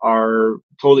are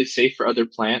totally safe for other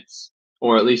plants,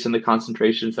 or at least in the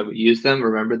concentrations that we use them.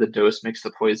 Remember, the dose makes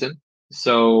the poison.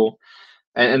 So,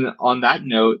 and on that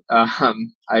note, I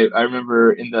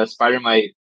remember in the spider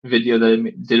mite video that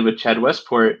I did with Chad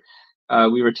Westport,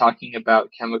 we were talking about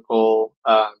chemical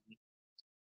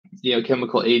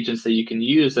agents that you can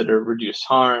use that are reduced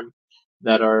harm,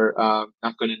 that are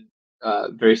not going to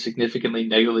very significantly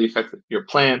negatively affect your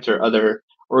plant or other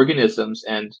organisms.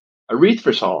 And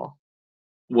erythritol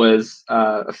was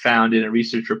found in a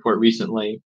research report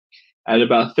recently at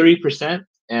about 30%.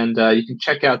 And you can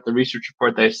check out the research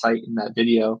report that I cite in that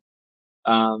video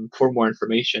for more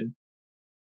information.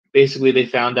 Basically, they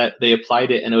found that they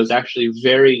applied it and it was actually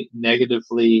very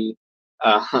negatively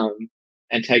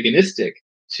antagonistic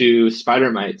to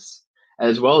spider mites,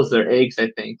 as well as their eggs,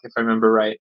 I think, if I remember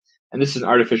right. And this is an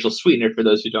artificial sweetener for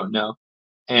those who don't know.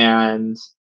 And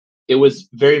it was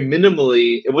very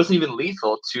minimally, it wasn't even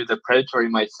lethal to the predatory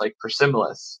mites like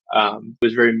Persimilis. It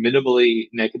was very minimally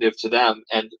negative to them.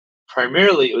 And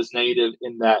primarily it was negative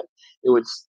in that it would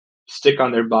stick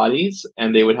on their bodies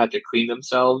and they would have to clean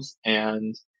themselves,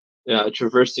 and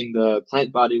traversing the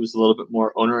plant body was a little bit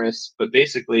more onerous, but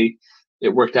basically it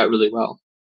worked out really well.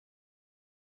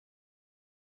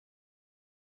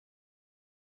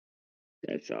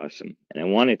 That's awesome. And I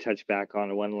want to touch back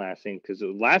on one last thing, because the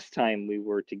last time we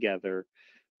were together,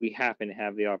 we happened to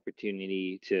have the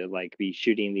opportunity to like be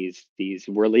shooting these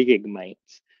whirligig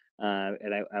mites.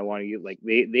 And I want to like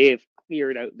they have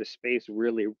cleared out the space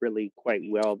really quite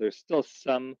well. There's still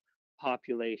some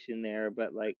population there,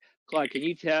 but like Claude, can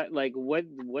you tell like what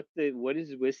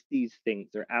is with these things?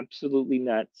 They're absolutely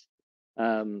nuts.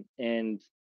 And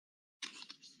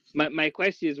my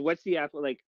question is, what's the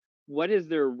like what is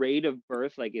their rate of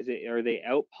birth? Like, are they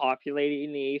out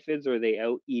populating the aphids, or are they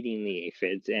out eating the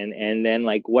aphids? And then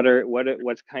like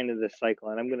what's kind of the cycle?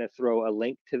 And I'm going to throw a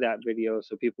link to that video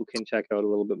so people can check out a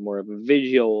little bit more of a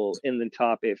visual in the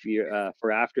top if you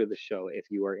for after the show, if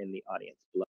you are in the audience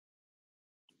below.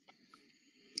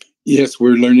 Yes,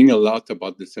 we're learning a lot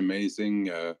about this amazing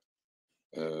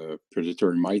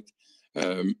predatory mite.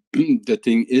 The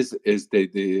thing is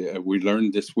we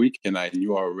learned this week, and I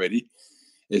knew already,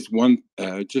 is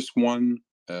just one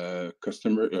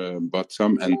customer bought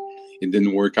some and it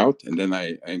didn't work out, and then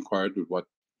I inquired what.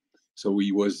 So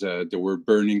they were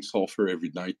burning sulfur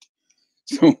every night,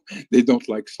 so they don't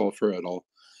like sulfur at all.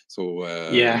 So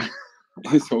Yeah.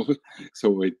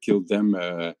 so it killed them.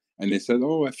 And they said,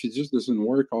 "Oh, if it just doesn't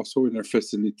work, also in our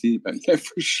facility, but yeah,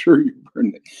 for sure you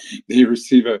burn it." They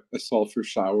receive a sulfur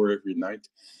shower every night.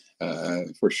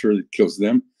 For sure, it kills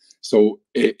them. So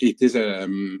it is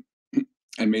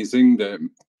amazing.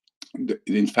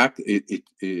 In fact,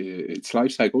 its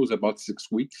life cycle is about 6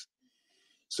 weeks.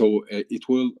 So it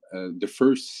will the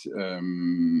first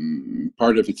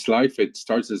part of its life. It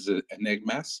starts as an egg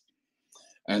mass,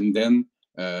 and then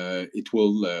it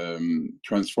will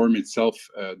transform itself.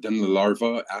 Then the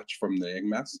larva hatch from the egg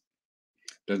mass.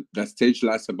 That stage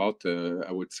lasts about,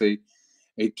 I would say,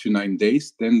 8 to 9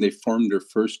 days. Then they form their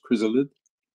first chrysalid.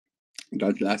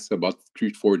 That lasts about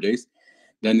 3 to 4 days.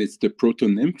 Then it's the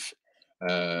proto-nymph.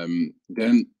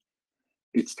 Then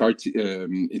it starts.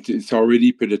 It's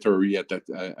already predatory at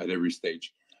every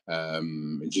stage.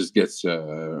 It just gets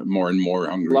more and more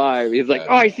hungry. Live. He's like,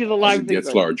 oh, I see the live as it thing.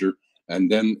 gets larger, and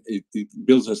then it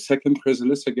builds a second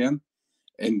chrysalis again,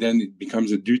 and then it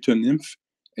becomes a deutonymph,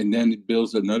 and then it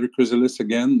builds another chrysalis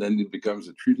again. Then it becomes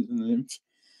a tritonymph,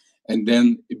 and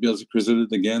then it builds a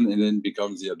chrysalid again, and then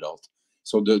becomes the adult.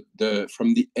 So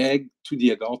from the egg to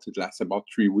the adult, it lasts about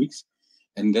 3 weeks,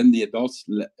 and then the adults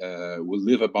will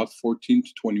live about 14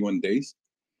 to 21 days.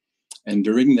 And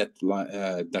during that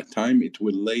time, it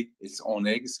will lay its own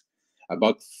eggs,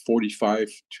 about 45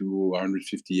 to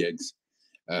 150 eggs.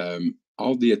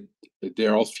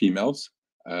 They're all females.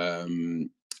 And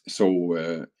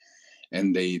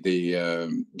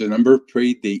the number of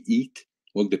prey they eat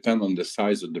will depend on the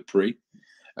size of the prey.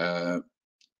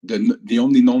 The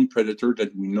only known predator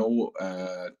that we know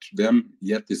to them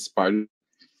yet is spider.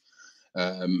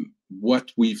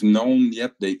 What we've known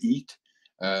yet they eat,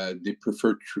 they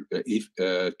prefer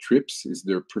trips is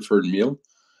their preferred meal.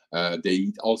 They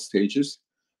eat all stages,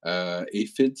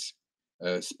 aphids,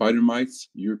 spider mites,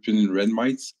 European red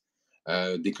mites.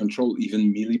 They control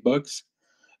even mealybugs,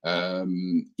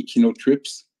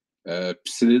 echinotrips,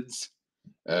 psilids,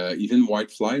 even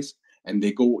whiteflies, and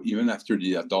they go even after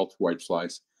the adult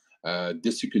whiteflies.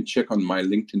 This you can check on my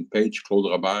LinkedIn page,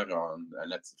 Claude Robert,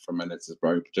 from Annette's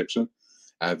Bioprotection.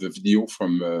 I have a video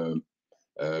from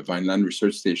Vineland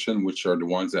Research Station, which are the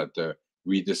ones that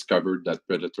rediscovered that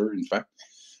predator, in fact.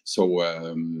 So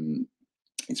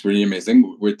it's really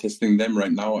amazing. We're testing them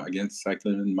right now against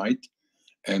cyclamen mite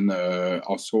and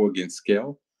also against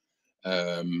scale.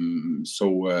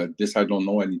 This, I don't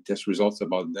know any test results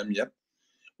about them yet.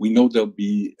 We know they'll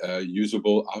be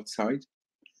usable outside.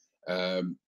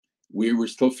 We were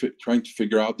still trying to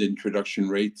figure out the introduction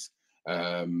rates.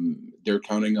 They're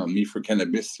counting on me for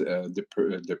cannabis.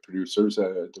 The producers,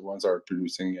 the ones that are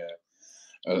producing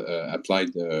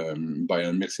applied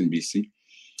biomix in BC.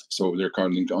 So they're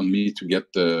counting on me to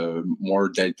get more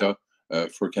data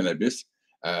for cannabis.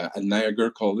 At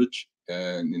Niagara College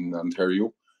in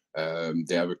Ontario,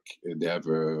 they have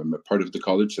a part of the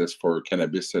college that's for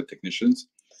cannabis technicians.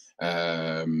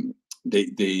 They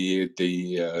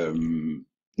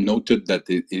noted that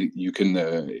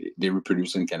they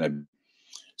reproduce in cannabis,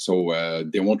 so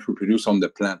they won't reproduce on the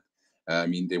plant. I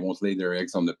mean, they won't lay their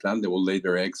eggs on the plant. They will lay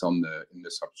their eggs in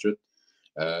the substrate.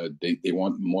 They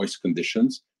want moist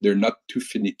conditions. They're not too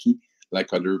finicky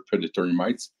like other predatory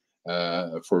mites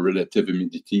for relative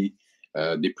humidity.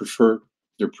 Their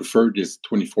preferred is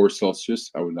 24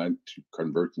 Celsius. I would like to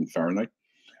convert in Fahrenheit.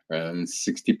 And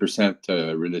 60%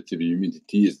 relative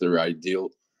humidity is their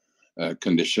ideal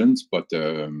conditions, but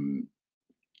that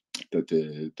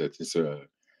is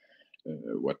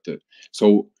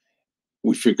so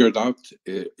we figured out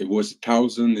it was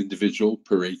 1,000 individual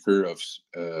per acre of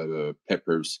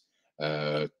peppers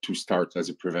to start as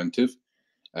a preventive.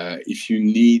 If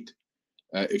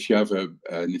you have an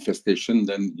infestation,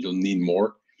 then you'll need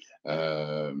more.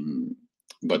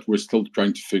 But we're still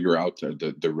trying to figure out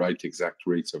the right exact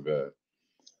rates of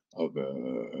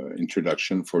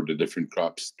introduction for the different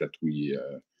crops that we.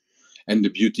 And the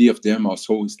beauty of them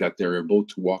also is that they're able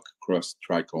to walk across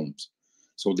trichomes,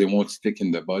 so they won't stick in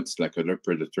the buds like other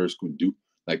predators could do.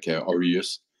 Like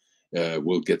Aureus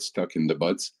will get stuck in the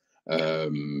buds.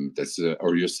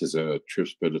 Aureus is a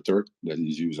thrips predator that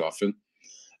is used often.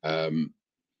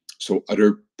 So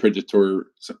other predators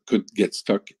could get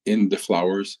stuck in the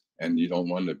flowers, and you don't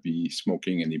want to be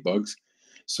smoking any bugs.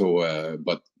 So,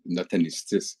 but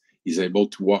Nathanistis is able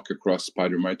to walk across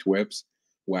spider mite webs,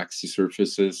 waxy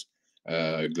surfaces,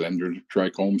 glandular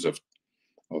trichomes of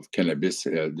cannabis,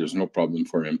 there's no problem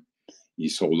for him.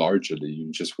 He's so large that he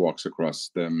just walks across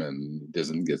them and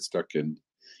doesn't get stuck in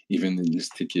even in the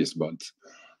stickiest buds.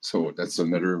 So that's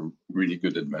another really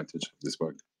good advantage of this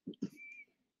bug.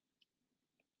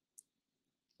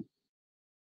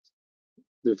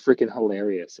 They're freaking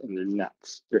hilarious and they're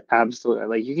nuts. They're absolutely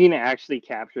like you can actually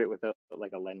capture it without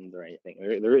like a lens or anything.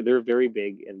 They're very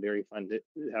big and very fun to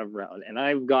have around. And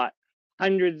I've got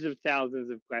hundreds of thousands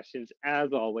of questions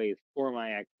as always for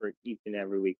my expert each and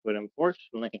every week. But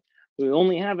unfortunately, we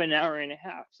only have an hour and a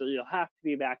half, so you'll have to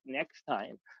be back next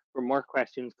time for more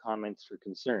questions, comments, or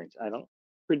concerns. I don't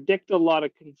predict a lot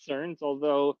of concerns,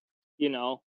 although you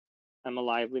know I'm a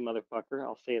lively motherfucker.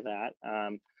 I'll say that.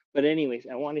 But anyways,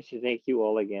 I wanted to thank you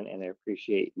all again, and I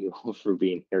appreciate you all for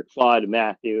being here. Claude,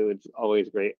 Matthew, it's always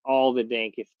great. All the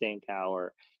dankest dank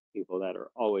hour people that are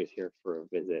always here for a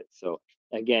visit. So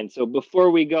again, so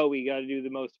before we go, we got to do the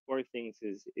most important things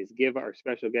is give our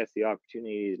special guests the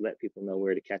opportunity to let people know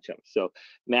where to catch them. So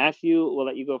Matthew, we'll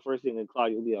let you go first, and then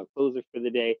Claude, you'll be our closer for the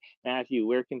day. Matthew,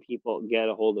 where can people get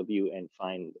a hold of you and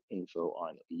find info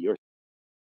on your?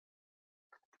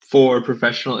 For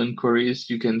professional inquiries,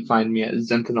 you can find me at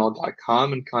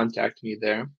Zenthanol.com and contact me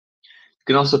there. You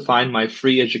can also find my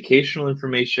free educational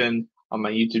information on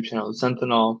my YouTube channel,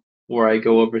 Zenthanol, where I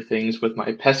go over things with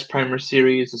my Pest Primer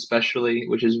series, especially,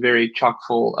 which is very chock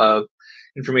full of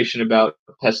information about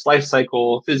pest life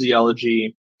cycle,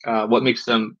 physiology, what makes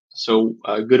them so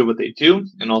good at what they do,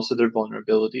 and also their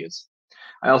vulnerabilities.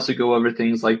 I also go over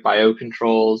things like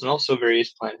biocontrols and also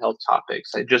various plant health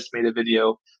topics. I just made a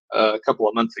video a couple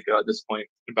of months ago at this point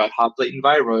about hop latent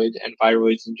viroid and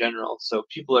viroids in general. So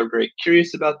people are very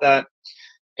curious about that.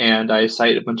 And I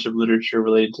cite a bunch of literature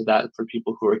related to that for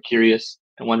people who are curious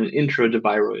and want an intro to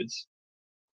viroids.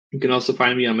 You can also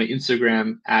find me on my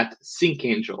Instagram at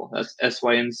SyncAngel. That's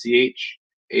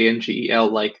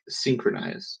SYNCHANGEL, like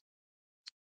synchronize.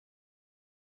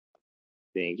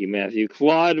 Thank you, Matthew.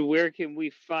 Claude, where can we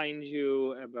find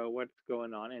you about what's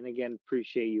going on? And again,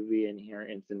 appreciate you being here.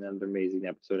 It's another amazing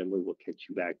episode, and we will catch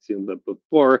you back soon. But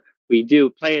before we do,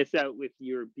 play us out with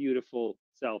your beautiful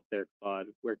self there, Claude.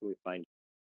 Where can we find you?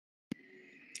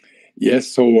 Yes,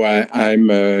 so I'm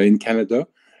in Canada,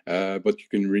 but you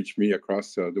can reach me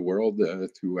across the world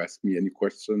to ask me any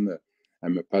question.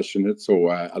 I'm passionate, so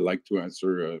I like to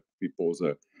answer people's.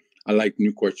 I like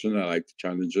new questions. I like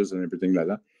challenges and everything like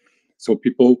that. So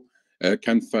people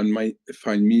can find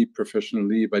me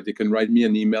professionally, but they can write me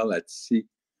an email at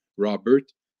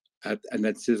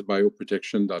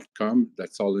crobert@anetsisbioprotection.com.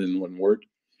 That's all in one word.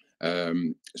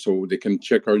 So they can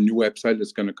check our new website.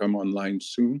 It's going to come online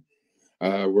soon.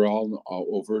 We're all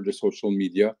over the social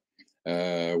media.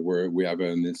 Where we have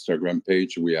an Instagram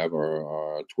page, we have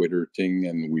our Twitter thing,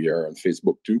 and we are on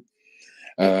Facebook too.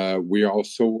 We are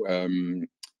also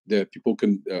the people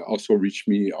can also reach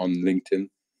me on LinkedIn.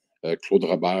 Claude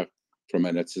Robert from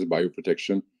Anatis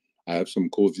Bioprotection. I have some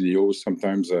cool videos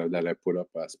sometimes that I put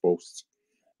up as posts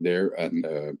there. And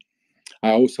I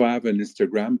also have an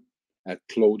Instagram at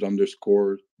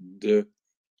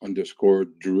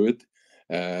Claude_the_druid.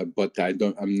 But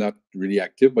I'm not really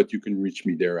active, but you can reach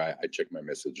me there. I check my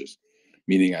messages,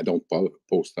 meaning I don't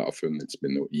post often. It's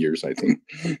been years, I think.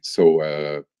 So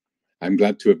I'm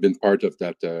glad to have been part of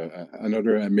that.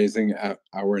 Another amazing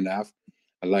hour and a half.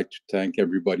 I'd like to thank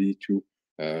everybody too,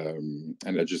 and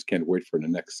I just can't wait for the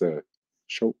next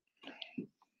show.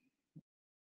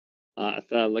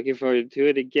 So looking forward to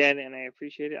it again, and I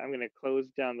appreciate it. I'm going to close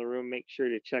down the room. Make sure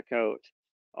to check out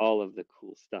all of the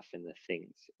cool stuff and the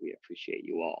things. We appreciate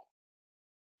you all.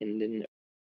 And then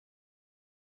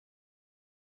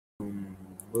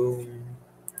boom.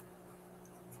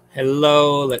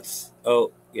 Hello,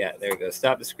 oh yeah, there we go.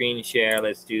 Stop the screen share.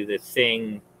 Let's do the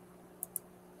thing.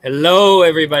 Hello,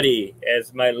 everybody.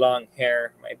 As my long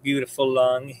hair, my beautiful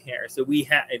long hair. So we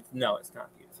have, no, it's not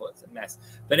beautiful. It's a mess.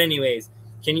 But anyways,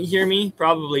 can you hear me?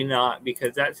 Probably not,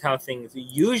 because that's how things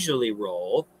usually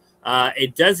roll.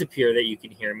 It does appear that you can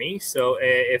hear me. So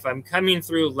if I'm coming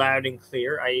through loud and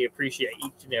clear, I appreciate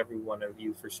each and every one of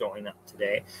you for showing up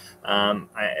today.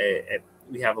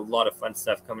 We have a lot of fun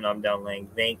stuff coming on down Lang.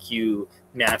 Thank you,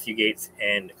 Matthew Gates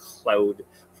and Claude,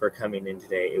 for coming in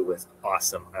today. It was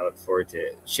awesome. I look forward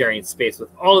to sharing space with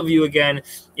all of you again.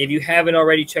 If you haven't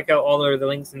already, check out all of the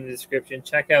links in the description.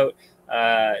 Check out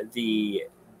the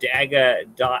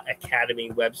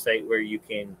Dagga.Academy website, where you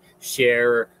can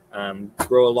share,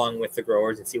 grow along with the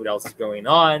growers and see what else is going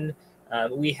on.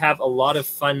 We have a lot of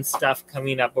fun stuff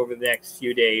coming up over the next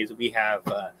few days. We have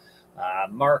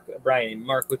Brian and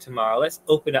Marco tomorrow. Let's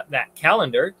open up that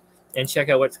calendar and check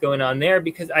out what's going on there,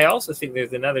 because I also think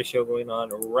there's another show going on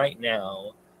right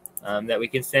now that we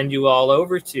can send you all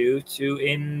over to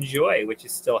enjoy, which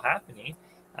is still happening.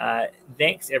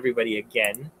 Thanks everybody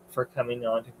again for coming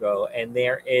on to go. And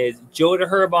there is Joe to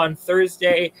Herb on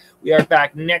Thursday. We are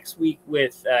back next week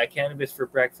with Cannabis for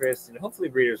Breakfast and hopefully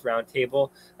Breeders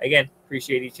Roundtable. Again,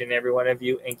 appreciate each and every one of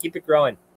you, and keep it growing.